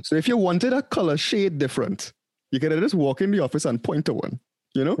 So if you wanted a color shade different, you could just walk in the office and point to one.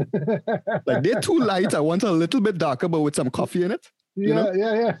 You know, like they're too light. I want a little bit darker, but with some coffee in it.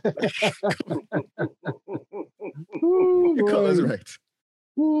 Yeah. The color's right.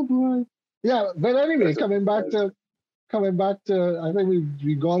 Oh boy. Yeah, but anyway, coming back to, I think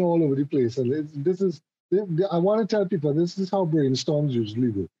we've gone all over the place, and I want to tell people this is how brainstorms usually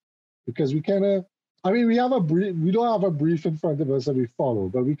work, because we kind of, I mean, we have a brief. We don't have a brief in front of us that we follow,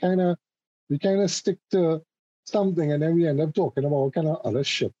 but we kind of stick to something, and then we end up talking about kind of other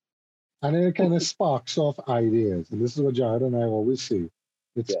shit, and then it kind of sparks off ideas. And this is what Jared and I always say: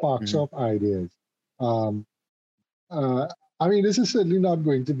 it sparks off ideas. I mean, this is certainly not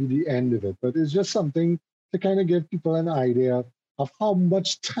going to be the end of it, but it's just something to kind of give people an idea of how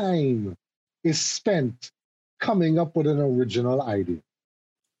much time is spent coming up with an original idea.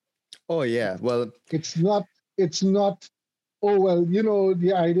 Oh yeah, well, it's not. Oh well, you know,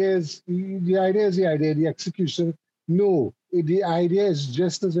 the idea is the idea. The execution, no, the idea is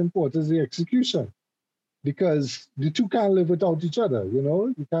just as important as the execution, because the two can't live without each other. You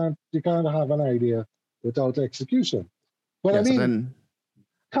know, you can't have an idea without execution. But I mean,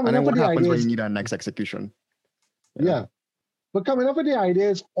 coming up with the ideas, when you need our next execution. Yeah, but coming up with the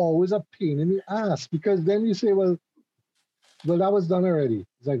idea is always a pain in the ass, because then you say, well, that was done already.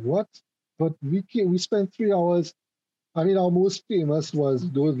 It's like, what? But we spent 3 hours. I mean, our most famous was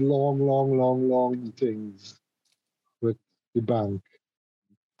those long meetings with the bank.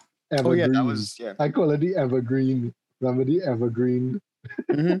 Evergreen. Oh yeah, that was, yeah. I call it the Evergreen. Remember the Evergreen?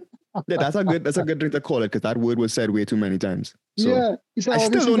 Mm-hmm. Yeah, that's a good thing to call it, because that word was said way too many times. So yeah, I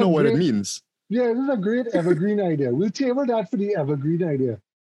still don't know what it means. Yeah, this is a great Evergreen idea. We'll table that for the Evergreen idea.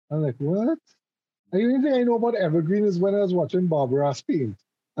 I'm like, what? The only thing I know about Evergreen is when I was watching Bob Ross paint,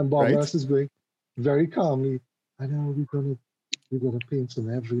 and Bob Ross is going very calmly, I know we're gonna paint some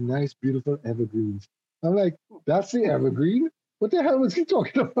nice, beautiful evergreens. I'm like, that's the evergreen? What the hell was he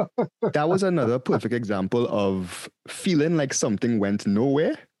talking about? That was another perfect example of feeling like something went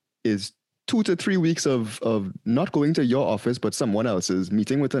nowhere. Is 2 to 3 weeks of not going to your office, but someone else's,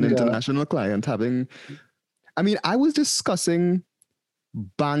 meeting with an international client, having, I mean, I was discussing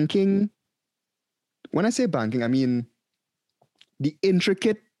banking. When I say banking, I mean the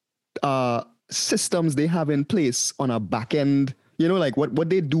intricate systems they have in place on a back end, you know, like what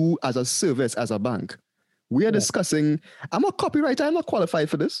they do as a service as a bank. We are discussing, I'm a copywriter, I'm not qualified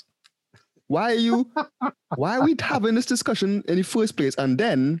for this. Why are we having this discussion in the first place? And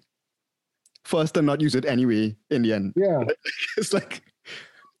then for us to not use it anyway in the end. Yeah. It's like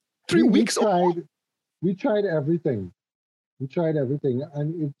 3 weeks. We tried everything. We tried everything.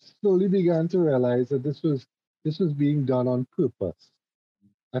 And it slowly began to realize that this was being done on purpose.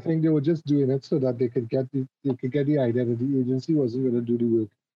 I think they were just doing it so that they could get the idea that the agency wasn't going to do the work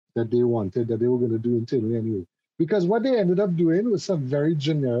that they wanted, that they were going to do internally anyway. Because what they ended up doing was some very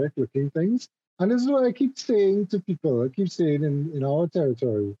generic looking things. And this is what I keep saying to people. I keep saying in our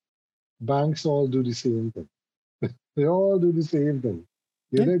territory, banks all do the same thing. They all do the same thing.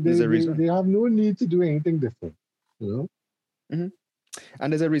 They have no need to do anything different, you know? Mm-hmm.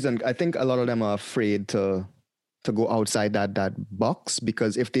 And there's a reason. I think a lot of them are afraid to go outside that box,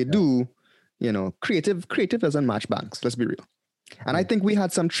 because if they do, you know, creative doesn't match banks. Let's be real. And I think we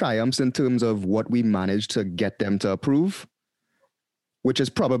had some triumphs in terms of what we managed to get them to approve, which is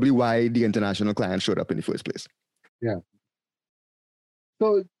probably why the international client showed up in the first place. Yeah.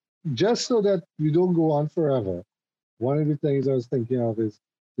 So just so that we don't go on forever, one of the things I was thinking of is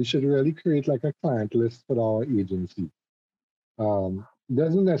we should really create like a client list for our agency.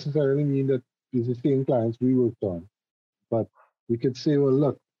 Doesn't necessarily mean that it's the same clients we worked on, but we could say, well,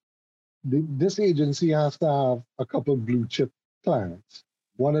 look, this agency has to have a couple of blue chip clients.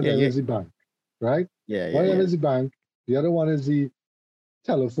 One of them is the bank, right? One of them is the bank. The other one is the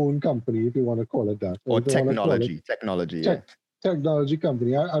telephone company, if you want to call it that. Or technology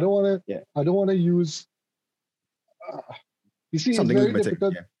company. I don't want to. I don't want to use. You see, something it's very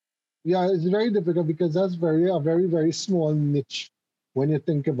difficult. Yeah, it's very difficult because that's a very, very small niche when you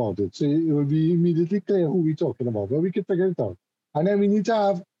think about it. So it will be immediately clear who we're talking about, but we can figure it out. And then we need to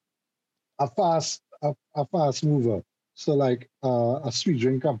have a fast mover. So like a sweet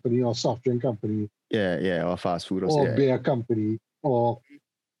drink company or soft drink company. Or fast food or beer company or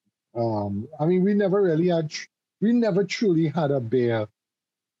I mean, we never truly had a beer.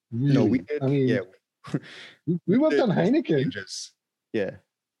 Really. No, we did. I mean, we worked on Heineken. Changes. Yeah.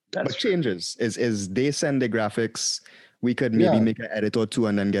 But changes is they send the graphics. We could maybe make an edit or two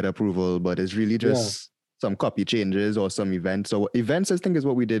and then get approval, but it's really just some copy changes or some events. So events, I think, is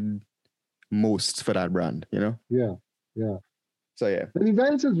what we did most for that brand, you know? Yeah. So yeah. But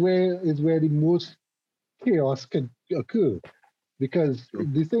events is where the most chaos can occur. Because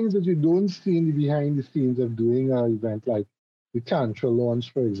the things that you don't see in the behind the scenes of doing an event like the Tantra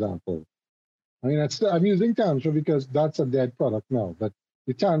launch, for example. I mean, I'm using Tantra because that's a dead product now, but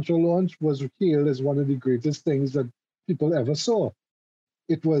the Tantra launch was hailed as one of the greatest things that people ever saw.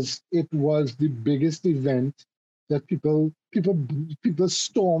 It was the biggest event that people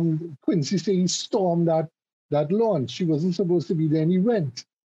stormed. Quincy saying stormed that launch. She wasn't supposed to be there, and he went.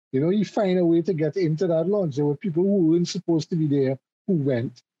 You know, you find a way to get into that launch. There were people who weren't supposed to be there who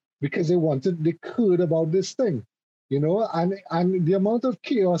went because they heard about this thing, you know, and the amount of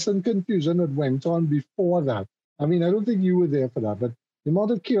chaos and confusion that went on before that. I mean, I don't think you were there for that, but the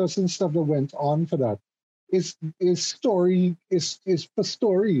amount of chaos and stuff that went on for that is for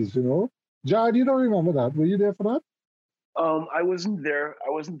stories, you know. Jared, you don't remember that? Were you there for that? I wasn't there.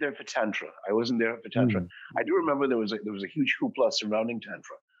 I wasn't there for Tantra. I wasn't there for Tantra. I do remember there was a huge hoopla surrounding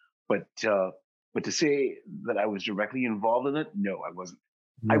Tantra, but to say that I was directly involved in it, no, I wasn't.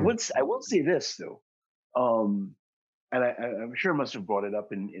 I will say this though, and I'm sure I must have brought it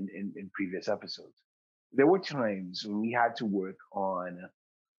up in previous episodes. There were times when we had to work on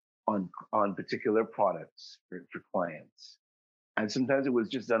particular products for clients, and sometimes it was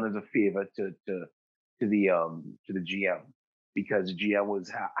just done as a favor to the GM, because the GM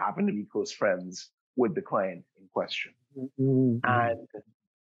happened to be close friends with the client in question,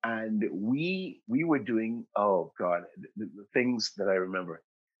 and we were doing, oh God, the things that I remember.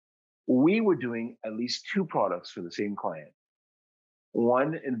 We were doing at least 2 products for the same client.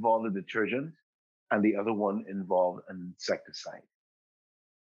 One involved a detergent, and the other one involved an insecticide.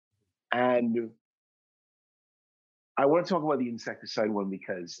 And I want to talk about the insecticide one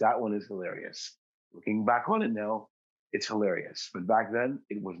because that one is hilarious. Looking back on it now, it's hilarious. But back then,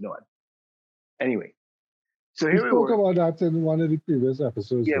 it was not. Anyway, so here we spoke about that in one of the previous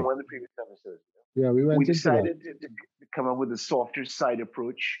episodes. Yeah, one of the previous episodes. Yeah, we decided to come up with a softer side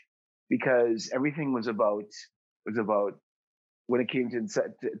approach because everything was about when it came to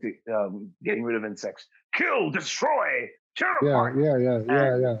getting rid of insects, kill, destroy, tear apart.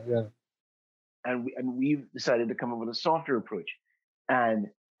 Yeah. And we've decided to come up with a softer approach, and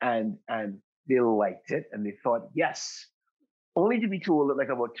they liked it, and they thought, yes, only to be told that like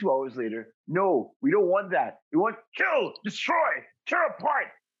about 2 hours later, no, we don't want that. We want kill, destroy, tear apart.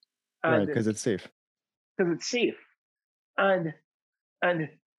 Right, because it's safe. Because it's safe. And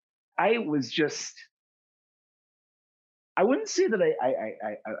I was just, I wouldn't say that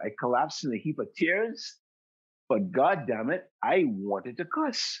I collapsed in a heap of tears, but God damn it, I wanted to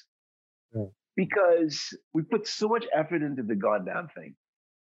cuss. Yeah. Because we put so much effort into the goddamn thing.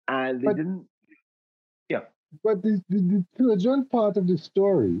 And they didn't, yeah. But the urgent part of the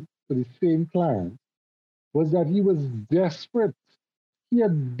story for the same client was that he was desperate. He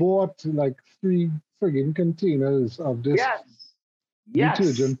had bought like 3 friggin' containers of this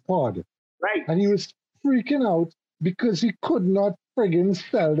detergent pod. Right. And he was freaking out because he could not friggin'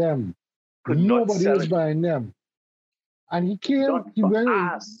 sell them. Nobody was buying them. And he came, he went.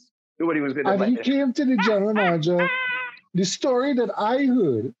 Nobody was going to buy And he came to the general manager. The story that I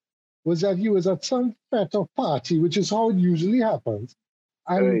heard was that he was at some fete party, which is how it usually happens.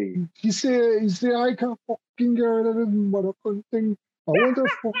 And he said, I can't fucking get rid of this motherfucking thing. I want to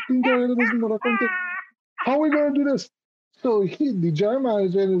fucking get rid of this motherfucking thing. How are we going to do this? So the general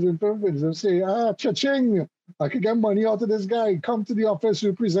manager in his interview say, cha-ching, I could get money out of this guy. Come to the office,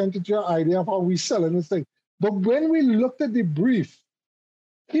 we presented your idea of how we selling this thing. But when we looked at the brief,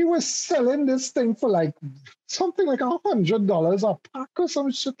 he was selling this thing for like something like $100 a pack or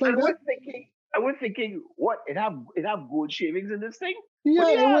some shit like that. I was thinking, what? It have gold shavings in this thing? Yeah,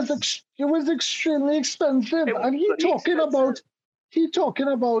 it was extremely expensive. And he talking about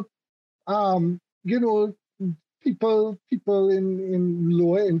you know, people in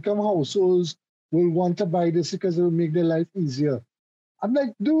lower income households will want to buy this because it will make their life easier. I'm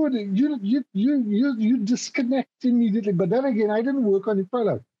like, dude, you disconnect immediately. But then again, I didn't work on the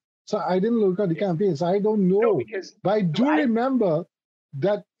product, so I didn't look at the campaign, so I don't know. No, but I do remember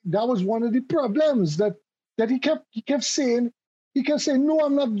that was one of the problems that he kept saying. He kept saying, no,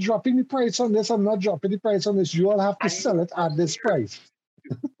 I'm not dropping the price on this. I'm not dropping the price on this. You all have to sell it at this price.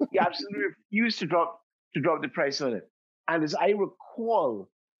 He absolutely refused to drop the price on it. And as I recall,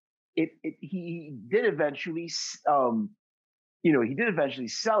 he did eventually he did eventually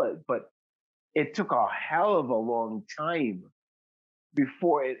sell it, but it took a hell of a long time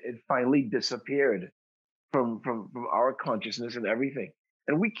before it finally disappeared from our consciousness and everything.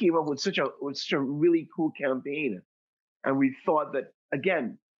 And we came up with such a really cool campaign. And we thought that,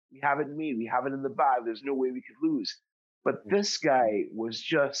 again, we have it made, we have it in the bag, there's no way we could lose. But this guy was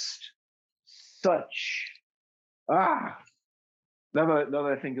just such, now that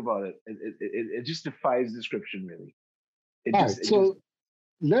I think about it, it just defies description, really.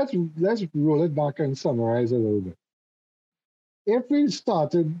 Let's roll it back and summarize a little bit. If we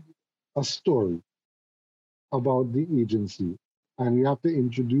started a story about the agency and we have to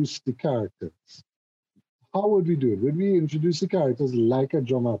introduce the characters, how would we do it? Would we introduce the characters like a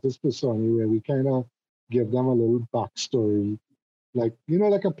dramatis personae where we kind of give them a little backstory, like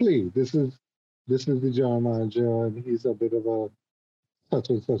like a play? This is the general manager, and he's a bit of a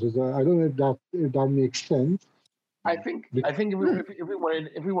such and such. I don't know if that makes sense. I think if we wanted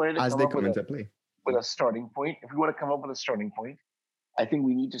to as they come into play with a starting point, if we want to come up with a starting point, I think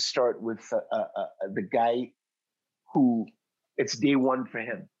we need to start with the guy who it's day one for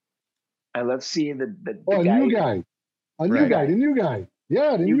him, and let's see the new guy, the new guy,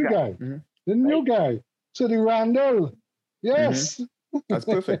 yeah, the new guy, mm-hmm. The new guy. So the Randall, yes. Mm-hmm. That's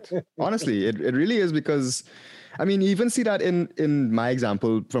perfect. Honestly, it really is, because I mean, you even see that in my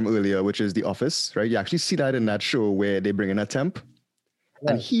example from earlier, which is The Office, right? You actually see that in that show where they bring in a temp,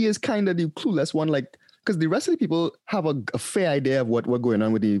 right. And he is kind of the clueless one, like, because the rest of the people have a fair idea of what's going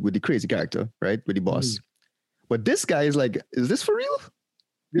on with the crazy character, right? With the boss. But this guy is like, is this for real?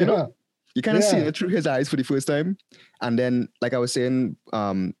 Yeah. You kind of see it through his eyes for the first time. And then, like I was saying,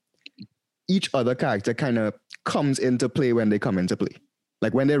 each other character kind of comes into play when they come into play,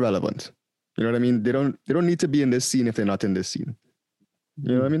 like when they're relevant. You know what I mean? They don't need to be in this scene if they're not in this scene.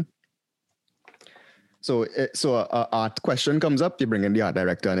 You know what I mean? So a art question comes up, you bring in the art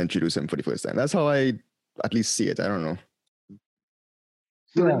director and introduce him for the first time. That's how I at least see it. I don't know.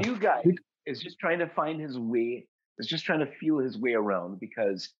 So the new guy is just trying to find his way. Is just trying to feel his way around,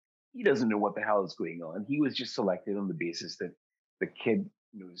 because he doesn't know what the hell is going on. He was just selected on the basis that the kid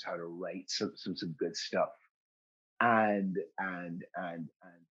knows how to write some good stuff, and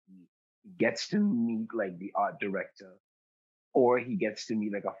he gets to meet like the art director, or he gets to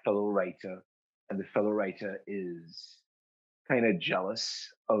meet like a fellow writer, and the fellow writer is kind of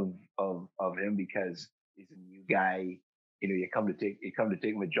jealous of him because he's a new guy. You come to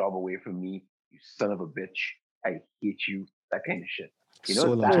take my job away from me, you son of a bitch. I hate you. That kind of shit.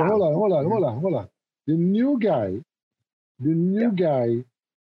 Hold on. The new guy The new guy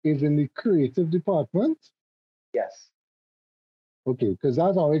is in the creative department. Yes. Okay, because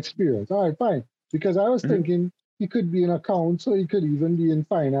that's our experience. All right, fine. Because I was thinking he could be in accounts, or he could even be in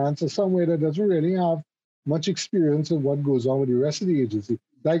finance, or somewhere that doesn't really have much experience of what goes on with the rest of the agency.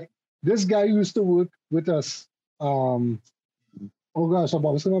 Like this guy used to work with us. Oh gosh, I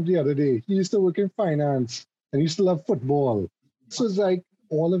bounced him up the other day. He used to work in finance and he used to love football. So it's like,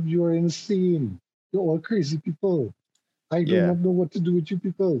 all of you are insane. You're all crazy people. I do not know what to do with you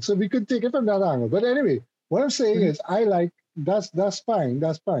people. So we could take it from that angle. But anyway, what I'm saying is, I like that's fine.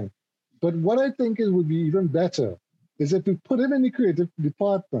 That's fine. But what I think is would be even better is if we put him in the creative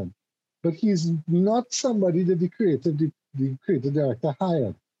department, but he's not somebody that the creative director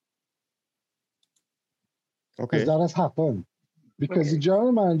hired. Okay. Because that has happened. Because the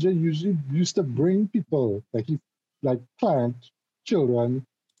general manager usually used to bring people like client, children,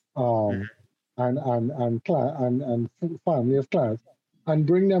 and family of clients, and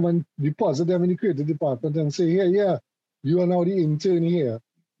bring them and deposit them in the creative department and say, here, you are now the intern here.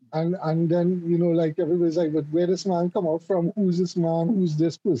 And then, like everybody's like, but where this man come out from? Who's this man? Who's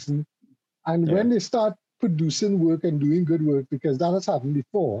this person? And when they start producing work and doing good work, because that has happened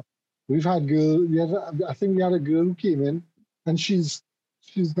before. We've had I think we had a girl who came in, and she's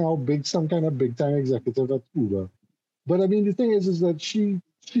now some kind of big time executive at Uber. But I mean, the thing is that she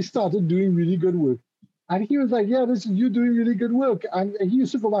started doing really good work. And he was like, yeah, you're doing really good work. And he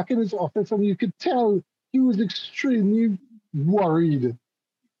used to go back in his office, and you could tell he was extremely worried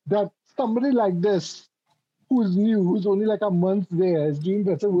that somebody like this, who's new, who's only like a month there, is doing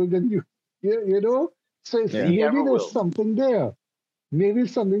better work than you. So maybe there's something there. Maybe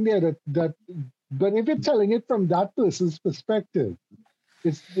it's something there that but if you're telling it from that person's perspective,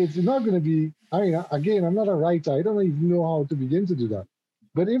 it's not going to be. I mean, again, I'm not a writer. I don't even know how to begin to do that.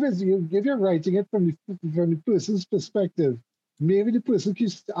 But if you're writing it from the person's perspective, maybe the person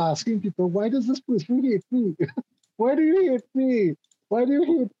keeps asking people, why does this person hate me? Why do you hate me? Why do you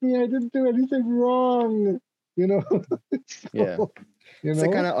hate me? I didn't do anything wrong. It's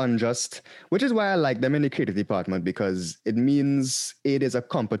kind of unjust, which is why I like them in the creative department, because it means there's a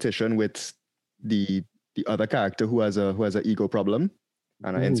competition with the other character who has an ego problem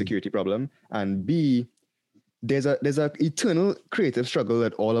and an insecurity problem, and B, there's a eternal creative struggle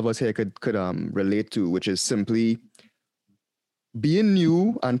that all of us here could relate to, which is simply being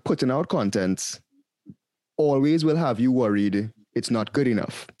new and putting out content always will have you worried it's not good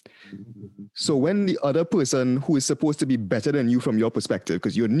enough. So when the other person who is supposed to be better than you from your perspective,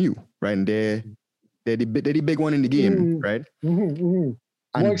 because you're new, right, and they're the big one in the game, right, and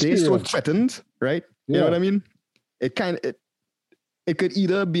they're so threatened, right, you know what I mean? It could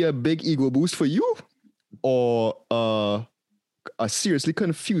either be a big ego boost for you, or a seriously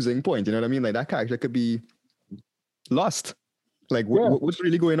confusing point. You know what I mean? Like that character could be lost. Like what's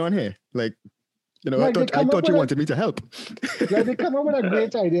really going on here? Like, like I thought you wanted me to help. Like they come up with a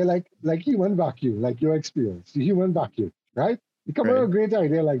great idea, like human vacuum, like your experience, the human vacuum, right? You come up with a great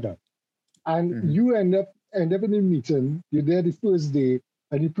idea like that, and you end up in a meeting. You're there the first day,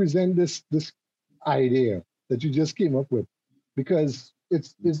 and you present this idea that you just came up with, because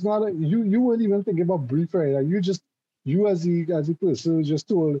it's not you weren't even thinking about brief or anything. You as a person who just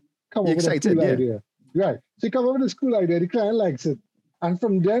told, come up with a cool idea, right? So you come up with this cool idea. The client likes it. And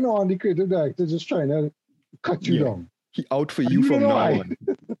from then on, the creative director is just trying to cut you down. He out for you from now on.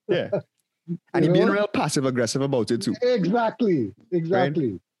 Yeah. And he's being real passive aggressive about it too. Exactly.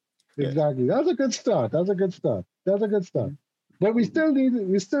 Right? Exactly. That's a good start. But we still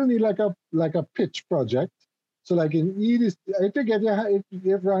need like a pitch project. So like in if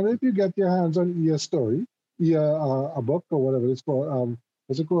you get your hands on a story, a book or whatever it's called,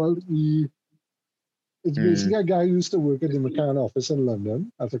 what's it called? It's basically a guy who used to work at the McCann office in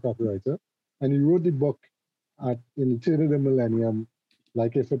London as a copywriter, and he wrote the book in the turn of the millennium,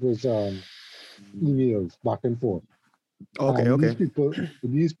 like if it was emails back and forth. Okay.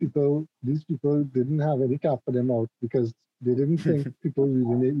 These people didn't have any cap for them out because they didn't think people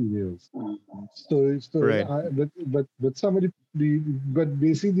reading their emails. So right. But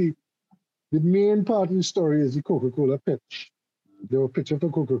basically the main part of the story is the Coca-Cola pitch. They were pitching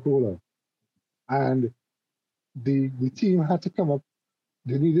for Coca-Cola. And the team had to come up.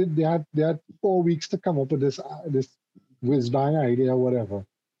 They had 4 weeks to come up with this whiz bang idea or whatever,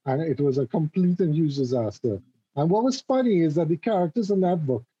 and it was a complete and huge disaster. And what was funny is that the characters in that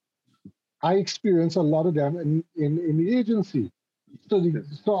book, I experienced a lot of them in the agency. So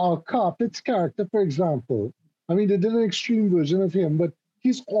our Carpet's character, for example, I mean, they did an extreme version of him, but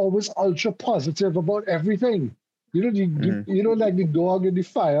he's always ultra positive about everything. Like the dog in the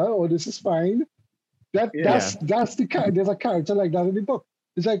fire, or this is fine. That's the kind. There's a character like that in the book.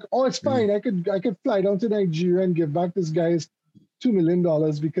 It's like, oh, it's fine. I could fly down to Nigeria and give back this guy's $2 million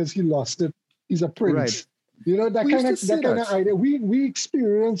because he lost it. He's a prince. Right. You know, that kind of idea. We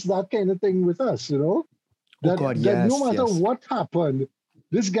experience that kind of thing with us, you know? That no matter what happened,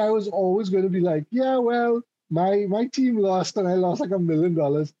 this guy was always going to be like, yeah, well, my team lost and I lost like $1 million.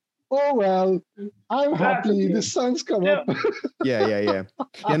 Oh well, I'm happy. The sun's come up. Yeah.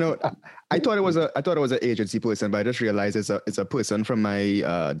 You know, I thought it was an agency person, but I just realized it's a person from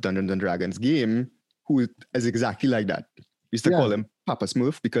my Dungeons and Dragons game who is exactly like that. Used to call him Papa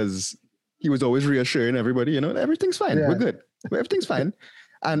Smurf because he was always reassuring everybody, you know, everything's fine. We're good. Everything's fine.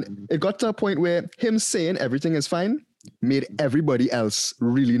 And it got to a point where him saying everything is fine made everybody else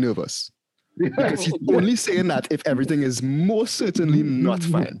really nervous. Because he's only saying that if everything is most certainly not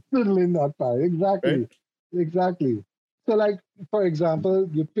fine. Certainly not fine. Exactly. Right? Exactly. So, like, for example,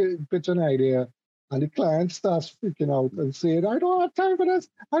 you pitch an idea and the client starts freaking out and saying, I don't have time for this.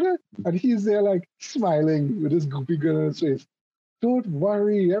 And he's there, like, smiling with his goopy grin on his face. Don't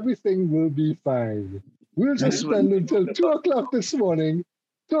worry. Everything will be fine. We'll just spend until 2 o'clock this morning,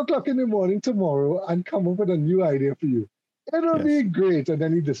 2 o'clock in the morning tomorrow, and come up with a new idea for you. It'll be great. And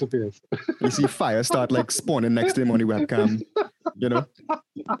then he disappears. You see fire start like spawning next to him on the webcam, you know?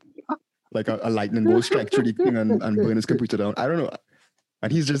 Like a lightning bolt strike through the thing and burn his computer down. I don't know.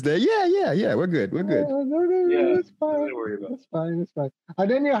 And he's just there. Yeah. We're good. No, it's fine. It's fine. And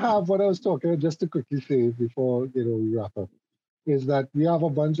then you have what I was talking about, just to quickly say before, you know, we wrap up, is that we have a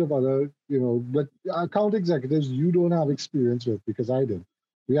bunch of other, you know, but account executives you don't have experience with because I did.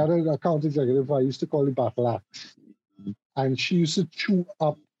 We had an account executive I used to call the battle axe. And she used to chew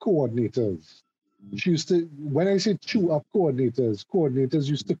up coordinators. She used to, when I say chew up coordinators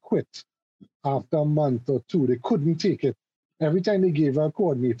used to quit after a month or two. They couldn't take it. Every time they gave her a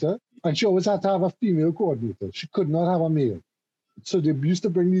coordinator, and she always had to have a female coordinator. She could not have a male. So they used to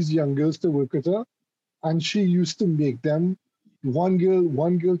bring these young girls to work with her, and she used to make them. One girl,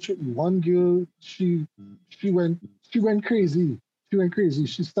 she went crazy.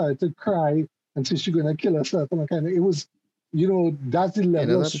 She started to cry and said she's gonna kill herself. And it was, you know, that's the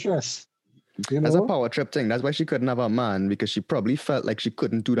level of stress. You know? That's a power trip thing. That's why she couldn't have a man, because she probably felt like she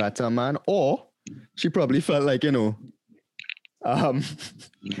couldn't do that to a man, or she probably felt like, you know, the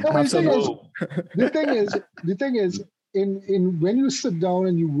thing is, in when you sit down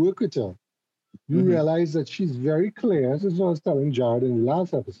and you work with her, you realize that she's very clear. This is what I was telling Jared in the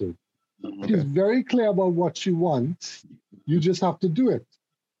last episode. She's very clear about what she wants. You just have to do it.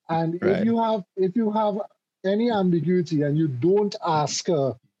 And if you have any ambiguity and you don't ask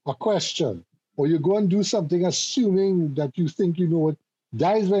her a question, or you go and do something assuming that you think you know it,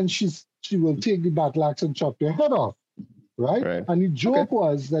 that is when she will take the battle axe and chop your head off, right? And the joke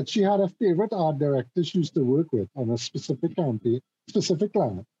was that she had a favorite art director she used to work with on a specific campaign, specific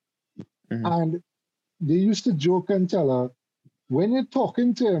client. And they used to joke and tell her, when you're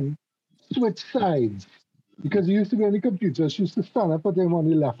talking to him, switch sides. Because he used to be on the computer, she used to stand up at him on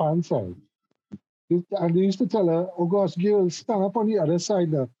the left-hand side. And they used to tell her, oh gosh, girl, stand up on the other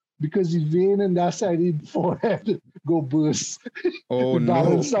side now. Because the vein in that side, the forehead go burst. Oh, no.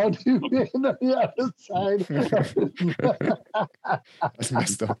 Balance out the vein on the other side. That's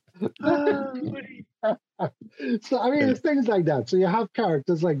messed up. So, I mean, it's things like that. So you have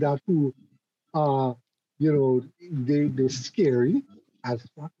characters like that who are, you know, they're scary as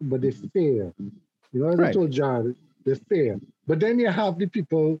fuck, but they're fair. You know, as I told Jared, they're fair. But then you have the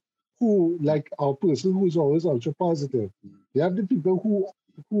people who, like our person who's always ultra positive. You have the people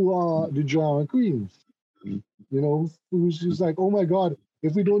who are the drama queens. You know, who's just like, oh my God,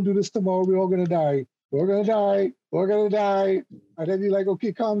 if we don't do this tomorrow, we're all gonna die. We're gonna die. And then you're like,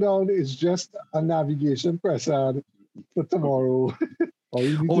 okay, calm down. It's just a navigation prasad for tomorrow. All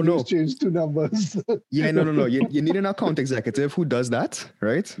you need to do is change 2 numbers. No. You need an account executive who does that,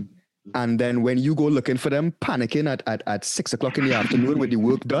 right? And then when you go looking for them, panicking at 6 o'clock in the afternoon with the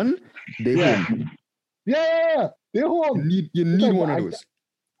work done, they're home. Yeah, they're home. You need like, one of those.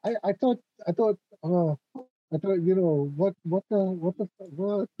 I thought, you know, what?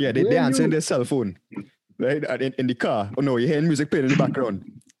 Yeah, they answer their cell phone, right? In the car. Oh no, you're hearing music playing in the background.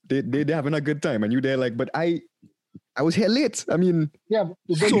 They're having a good time, and you're there like, but I was here late. I mean, so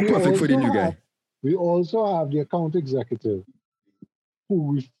perfect for the new guy. We also have the account executive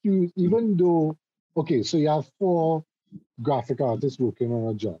who refuse, even though, okay, so you have 4 graphic artists working on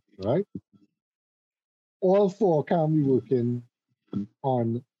a job, right? All 4 can be working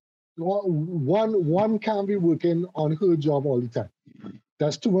on, one can be working on her job all the time.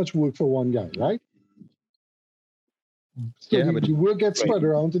 That's too much work for one guy, right? So the work gets spread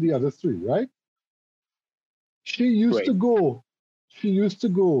around to the other 3, right? She used to go. She used to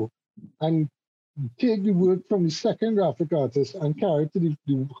go and take the work from the second graphic artist and carry it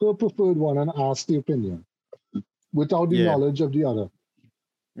to her preferred one and ask the opinion without the knowledge of the other.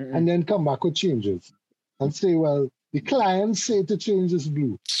 And then come back with changes and say, well, the clients say to change this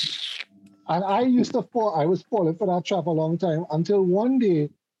blue. And I was falling for that trap a long time until one day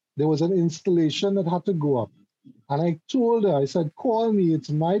there was an installation that had to go up. And I told her, I said, call me. It's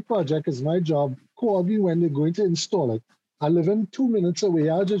my project. It's my job. Call me when they're going to install it. I live in 2 minutes away.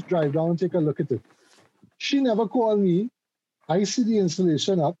 I'll just drive down and take a look at it. She never called me. I see the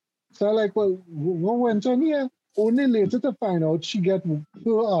installation up. So I'm like, well, what went on here? Only later to find out she get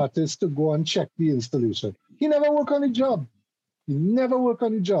her artist to go and check the installation. He never worked on the job. He never worked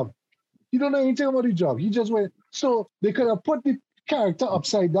on the job. He don't know anything about the job. He just went. So they could have put the character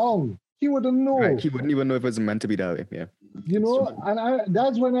upside down. He wouldn't know. Right. He wouldn't even know if it was meant to be that way. Yeah. You know, and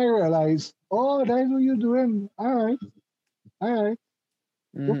that's when I realized, oh, that's what you're doing. All right.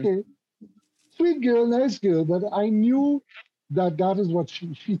 Okay. Sweet girl, nice girl, but I knew that is what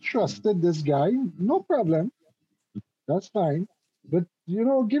she trusted this guy. No problem. That's fine. But you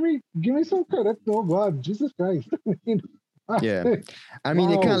know, give me some credit. No, God, Jesus Christ. Yeah. I mean,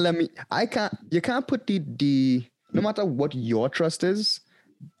 you can't put the no matter what your trust is,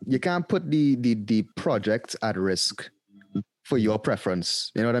 you can't put the project at risk for your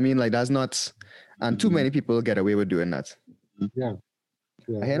preference. You know what I mean? Like that's not, and too many people get away with doing that. Yeah.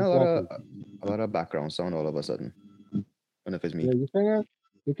 I hear a lot of background sound all of a sudden. I don't know if it's me. Yeah, you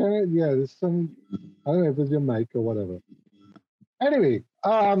kind of, there's some, I don't know if it's your mic or whatever. Anyway,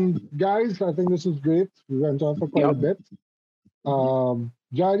 guys, I think this was great. We went on for quite a bit.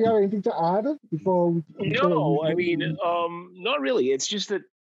 Jared, you have anything to add before? No, I mean, not really. It's just that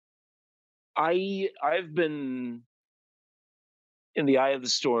I've been in the eye of the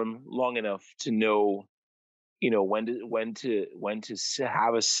storm long enough to know, you know, when to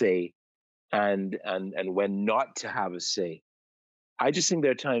have a say, and when not to have a say. I just think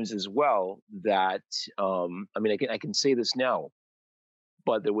there are times as well that I mean, I can say this now,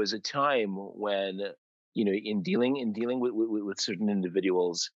 but there was a time when, you know, in dealing with certain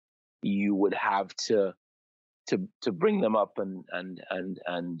individuals, you would have to bring them up and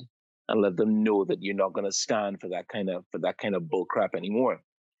let them know that you're not going to stand for that kind of bull crap anymore.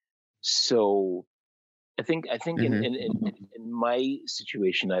 So I think in my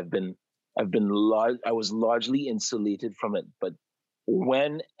situation, I was largely insulated from it, but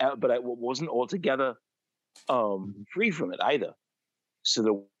I wasn't altogether free from it either.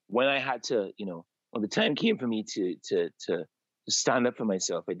 So when I had to, you know, when the time came for me to stand up for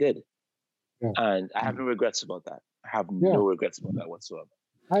myself, I did. Yeah. And I have no regrets about that. I have no regrets about that whatsoever.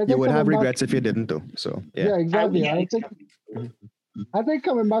 You would have regrets if you didn't, though. So yeah, exactly. I think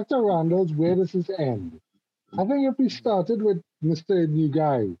coming back to Randall's, where does this end? I think if we started with Mr. New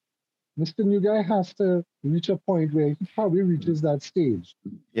Guy, Mr. New Guy has to reach a point where he probably reaches that stage.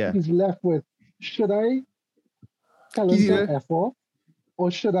 Yeah. He's left with, should I tell him to F off,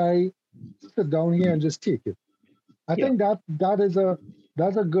 or should I sit down here and just take it? I think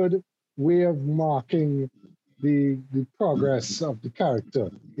that's a good way of marking the progress of the character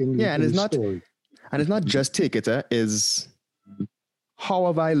in the story. And it's not just take it, is how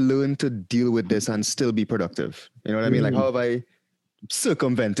have I learned to deal with this and still be productive? You know what I mean? Like, how have I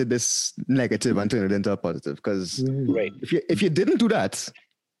circumvented this negative and turned it into a positive? Because if you didn't do that,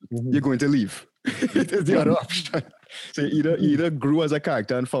 you're going to leave. It's the other option. So you either grew as a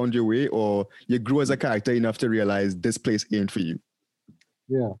character and found your way, or you grew as a character enough to realize this place ain't for you.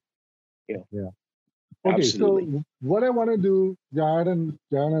 Yeah. Okay, absolutely. So what I want to do, Jared and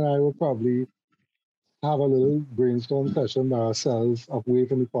I will probably have a little brainstorm session by ourselves away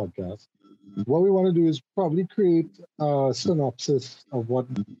from the podcast. What we want to do is probably create a synopsis of what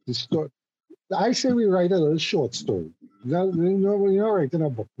the story. I say we write a little short story. You're not writing a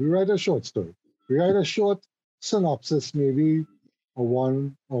book. We write a short story. We write a short synopsis, maybe a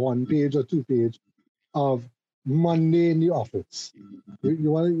one page or 2 page of Monday in the office. If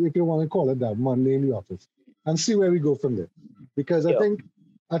you want to call it that, Monday in the office, and see where we go from there. Because I think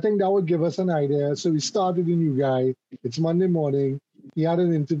that would give us an idea. So we start with the new guy. It's Monday morning. He had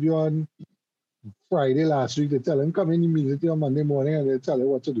an interview on Friday last week. They tell him come in immediately on Monday morning, and they tell him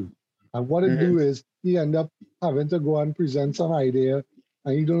what to do. And what they do is he end up having to go and present some idea,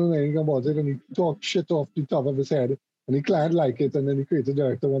 and he don't know anything about it, and he talks shit off the top of his head, and the client like it, and then the creative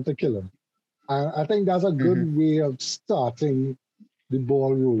director want to kill him. I think that's a good way of starting the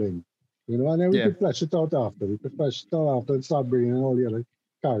ball rolling, you know, and then we could flesh it out after. We could flesh it out after and start bringing in all the other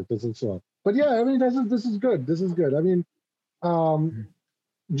characters and so on. But yeah, I mean, this is good. This is good. I mean,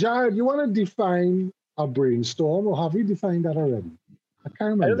 Jared, you want to define a brainstorm, or have we defined that already? I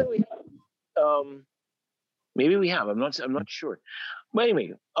can't remember. I don't think we have. Maybe we have. I'm not sure. But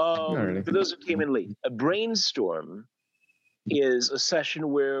anyway, for those who came in late, a brainstorm is a session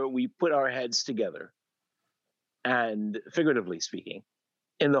where we put our heads together, and figuratively speaking,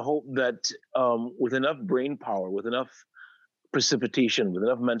 in the hope that with enough brain power, with enough precipitation, with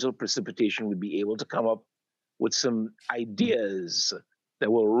enough mental precipitation, we'd be able to come up with some ideas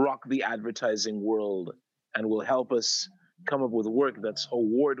that will rock the advertising world and will help us come up with work that's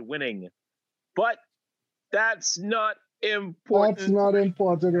award-winning. But that's not important. That's not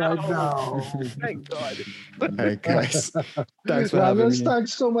important right now. Thank God. Hey, guys. Thanks for having me.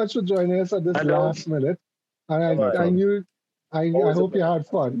 Thanks so much for joining us at this last minute. And I hope you had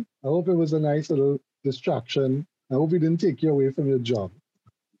fun. I hope it was a nice little distraction. I hope we didn't take you away from your job.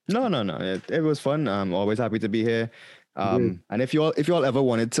 No. It was fun. I'm always happy to be here. And if you all ever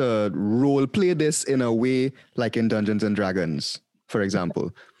wanted to role play this in a way like in Dungeons and Dragons, for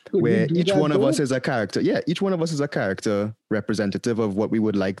example, where each one of us is a character. Yeah, each one of us is a character representative of what we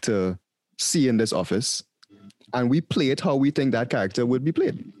would like to see in this office. And we play it how we think that character would be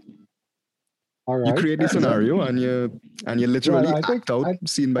played. All right. You create the scenario and you literally act out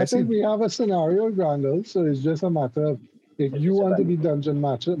scene by scene. I think we have a scenario, Grandel, so it's just a matter of if you want to be Dungeon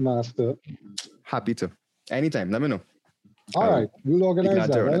Master. Happy to. Anytime, let me know. All right, we'll organize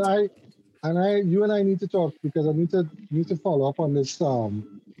that. You and I need to talk because I need to follow up on this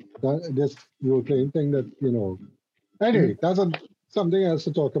this role playing thing that Anyway, that's something else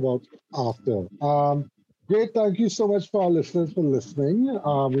to talk about after. Great, thank you so much for our listeners for listening.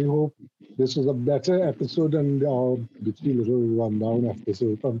 We hope this was a better episode than our bitchy little rundown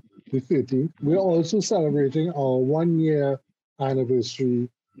episode from the 13th. We're also celebrating our 1 year anniversary.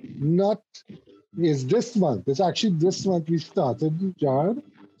 It's this month. It's actually this month we started, Jared.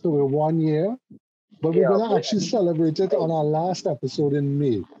 So we're 1 year. But we're going to actually celebrate it on our last episode in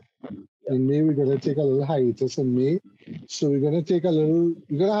May. In May, we're going to take a little hiatus in May. So we're going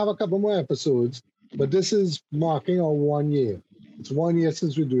to have a couple more episodes. But this is marking our 1 year. It's 1 year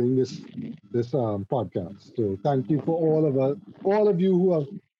since we're doing this podcast. So thank you for all of you who have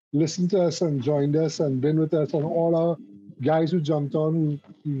listened to us and joined us and been with us, and all our guys who jumped on,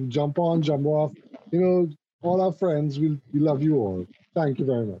 who jump on, jump off. All our friends. We love you all. Thank you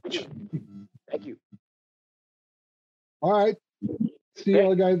very much. Thank you. All right. See you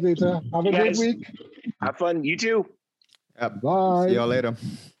all guys later. Have a great week. Have fun. You too. Yep. Bye. See y'all later.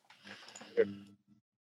 Sure.